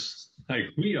nerds like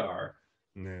we are,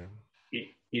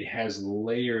 it has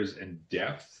layers and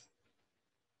depth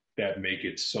that make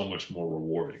it so much more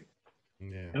rewarding.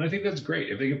 And I think that's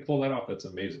great. If they can pull that off, that's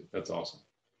amazing. That's awesome.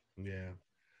 Yeah.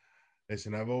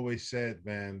 Listen, I've always said,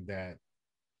 man, that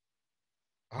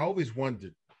I always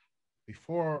wondered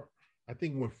before, I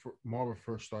think when Marvel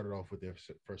first started off with their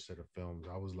first set of films,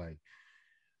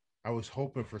 I was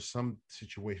hoping for some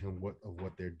situation of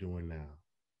what they're doing now.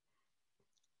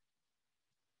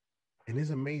 And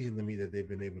it's amazing to me that they've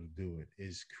been able to do it,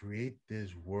 is create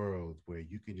this world where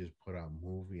you can just put out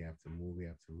movie after movie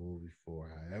after movie for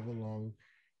however long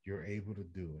you're able to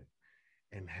do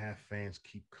it, and have fans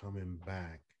keep coming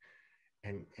back,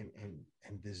 and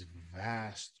this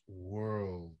vast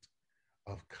world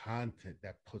of content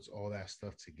that puts all that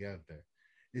stuff together.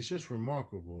 It's just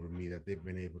remarkable to me that they've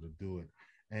been able to do it.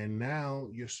 And now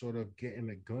you're sort of getting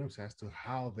a glimpse as to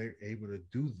how they're able to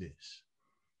do this.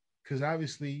 Because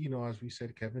obviously, you know, as we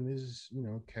said, Kevin is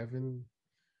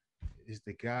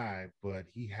the guy, but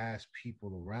he has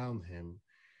people around him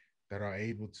that are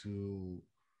able to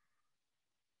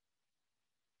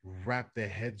wrap their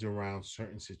heads around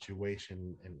certain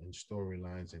situation and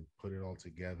storylines and put it all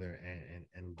together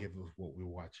and give us what we're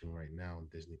watching right now on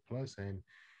Disney Plus and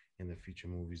in the future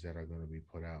movies that are going to be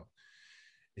put out.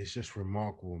 It's just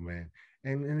remarkable, man.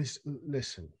 And it's,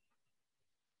 listen,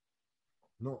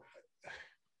 no,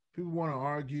 people want to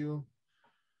argue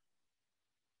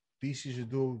DC should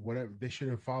do whatever, they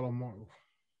shouldn't follow Marvel.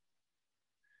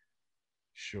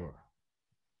 Sure,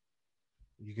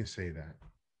 you can say that,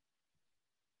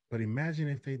 but imagine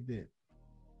if they did.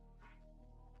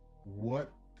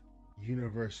 What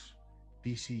universe,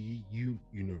 DCU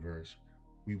universe,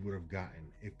 we would have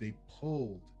gotten if they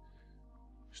pulled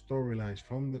storylines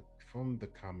from the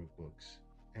comic books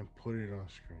and put it on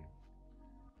screen.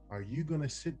 Are you gonna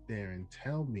sit there and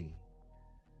tell me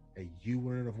that you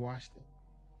wouldn't have watched it?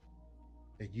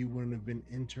 That you wouldn't have been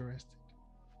interested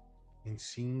in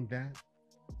seeing that?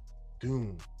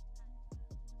 Doom,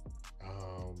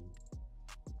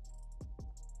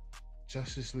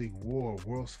 Justice League War,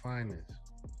 World's Finest,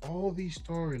 all these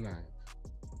storylines,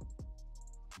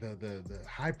 the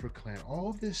Hyper Clan,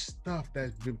 all this stuff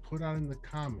that's been put out in the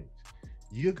comics,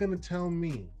 you're gonna tell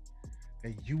me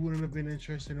that you wouldn't have been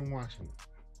interested in watching it?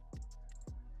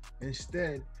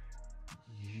 Instead,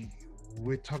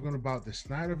 we're talking about the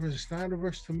Snyderverse. The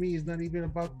Snyderverse to me is not even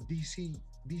about DC.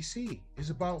 It's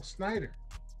about Snyder.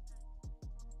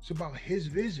 It's about his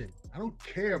vision. I don't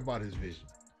care about his vision.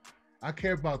 I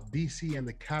care about DC and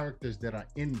the characters that are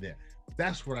in there.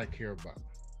 That's what I care about.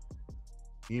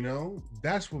 You know,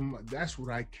 that's what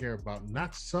I care about,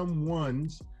 not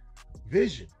someone's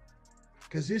vision,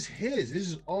 because it's his. This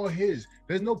is all his.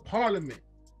 There's no parliament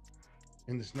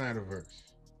in the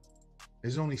Snyderverse.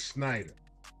 There's only Snyder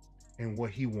and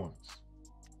what he wants.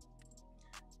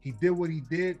 He did what he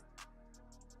did.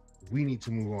 We need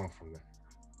to move on from that.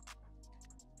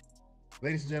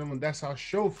 Ladies and gentlemen, that's our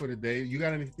show for today. You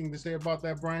got anything to say about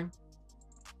that, Brian?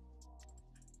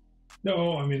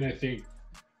 No, I mean, I think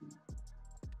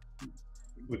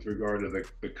with regard to the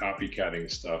copycatting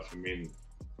stuff, I mean,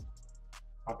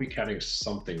 copycatting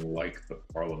something like the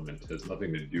Parliament has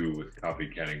nothing to do with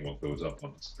copycatting what goes up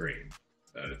on the screen.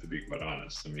 To be quite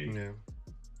honest, I mean, yeah.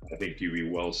 I think you'd be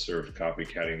well served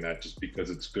copycatting that just because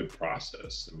it's good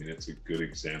process. I mean, it's a good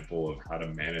example of how to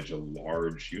manage a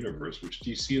large universe, which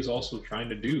DC is also trying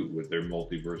to do with their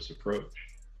multiverse approach.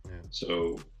 Yeah.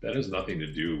 So that has nothing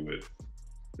to do with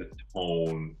the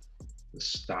tone, the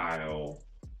style,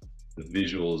 the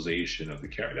visualization of the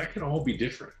character. That can all be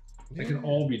different. That can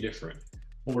all be different.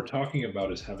 What we're talking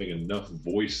about is having enough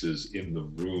voices in the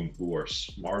room who are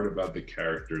smart about the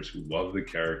characters, who love the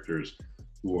characters,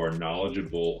 who are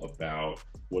knowledgeable about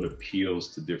what appeals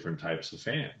to different types of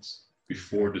fans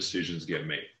before decisions get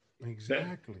made.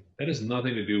 Exactly. That has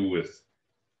nothing to do with,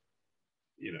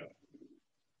 you know,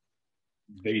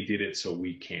 they did it so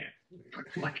we can't.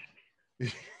 Like,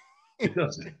 it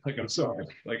doesn't. Like, I'm sorry.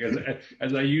 Like,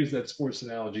 as I used that sports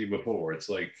analogy before, it's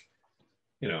like,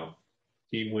 you know,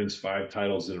 team wins 5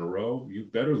 titles in a row, you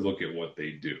better look at what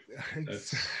they do.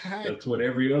 That's what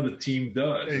every other team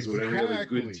does. That's what every other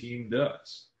good team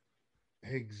does.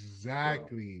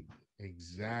 Exactly.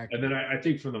 Exactly. And then I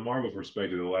think from the Marvel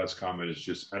perspective, the last comment is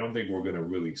just, I don't think we're going to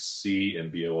really see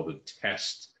and be able to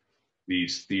test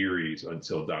these theories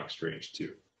until Doc Strange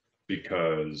 2.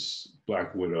 Because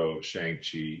Black Widow,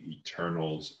 Shang-Chi,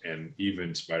 Eternals, and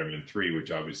even Spider-Man 3,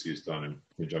 which obviously is done in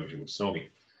conjunction with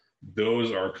Sony,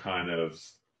 those are kind of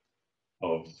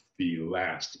the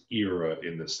last era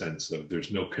in the sense of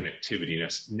there's no connectivity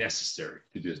necessary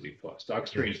to Disney Plus. Doc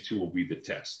Strange 2 will be the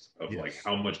test of like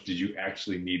how much did you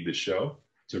actually need the show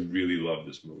to really love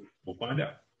this movie. We'll find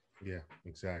out. Yeah,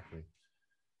 exactly.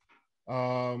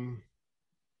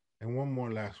 And one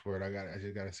more last word. I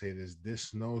just gotta say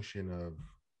this notion of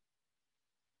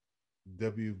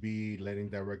WB letting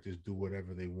directors do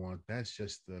whatever they want, that's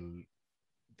just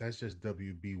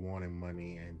WB wanting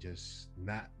money and just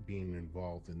not being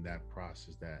involved in that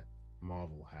process that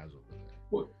Marvel has over there.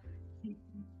 Well,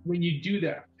 when you do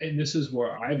that, and this is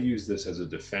where I've used this as a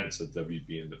defense of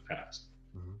WB in the past,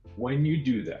 when you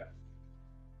do that,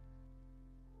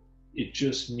 it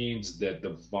just means that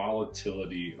the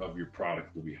volatility of your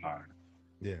product will be higher.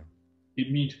 Yeah.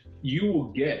 It means you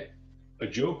will get a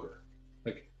Joker.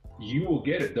 Like, you will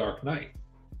get a Dark Knight.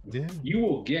 Yeah. You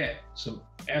will get some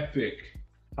epic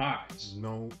highs.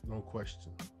 No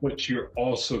question. But you're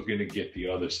also going to get the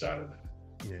other side of that.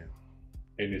 Yeah.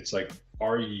 And it's like,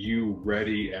 are you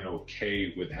ready and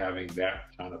okay with having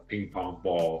that kind of ping pong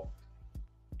ball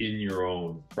in your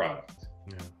own product?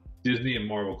 Yeah. Disney and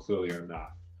Marvel clearly are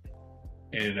not.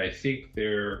 And I think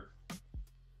their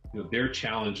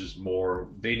challenge is more,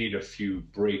 they need a few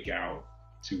breakout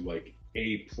to like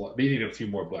A+. They need a few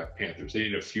more Black Panthers. They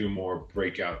need a few more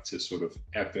breakout to sort of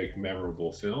epic,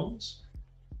 memorable films.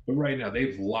 But right now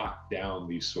they've locked down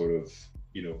these sort of,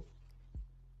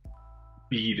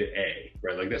 B to A,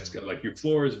 right? Like that's like your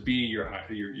floor is B, your high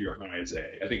is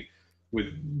A. I think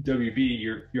with WB,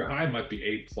 your high might be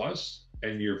A+,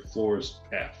 and your floor is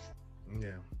F.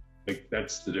 Yeah. Like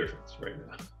that's the difference right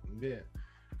now. Yeah.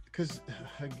 Because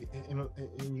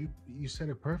and you said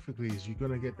it perfectly, is you're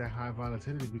gonna get that high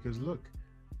volatility because look,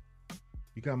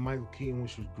 you got Michael Keaton,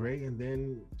 which was great, and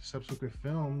then subsequent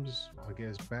films, I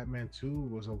guess Batman 2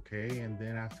 was okay, and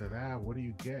then after that, what do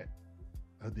you get?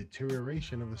 A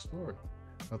deterioration of the story,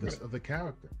 of the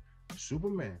character.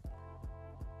 Superman.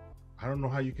 I don't know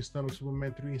how you can stomach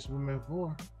Superman 3 and Superman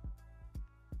 4.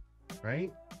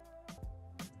 Right?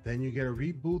 Then you get a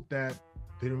reboot that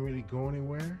didn't really go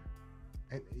anywhere.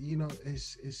 And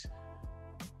it's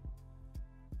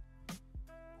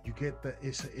you get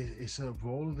it's a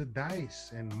roll of the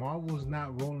dice, and Marvel's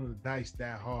not rolling the dice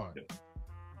that hard.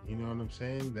 You know what I'm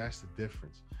saying? That's the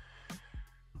difference.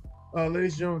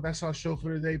 Ladies and gentlemen, that's our show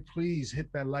for today. Please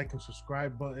hit that like and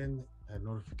subscribe button, that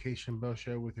notification bell,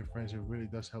 share with your friends. It really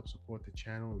does help support the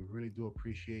channel. We really do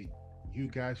appreciate you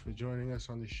guys for joining us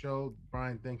on the show.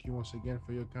 Brian, thank you once again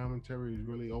for your commentary. It's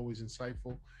really always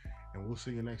insightful. And we'll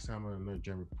see you next time on another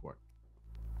Gen Report.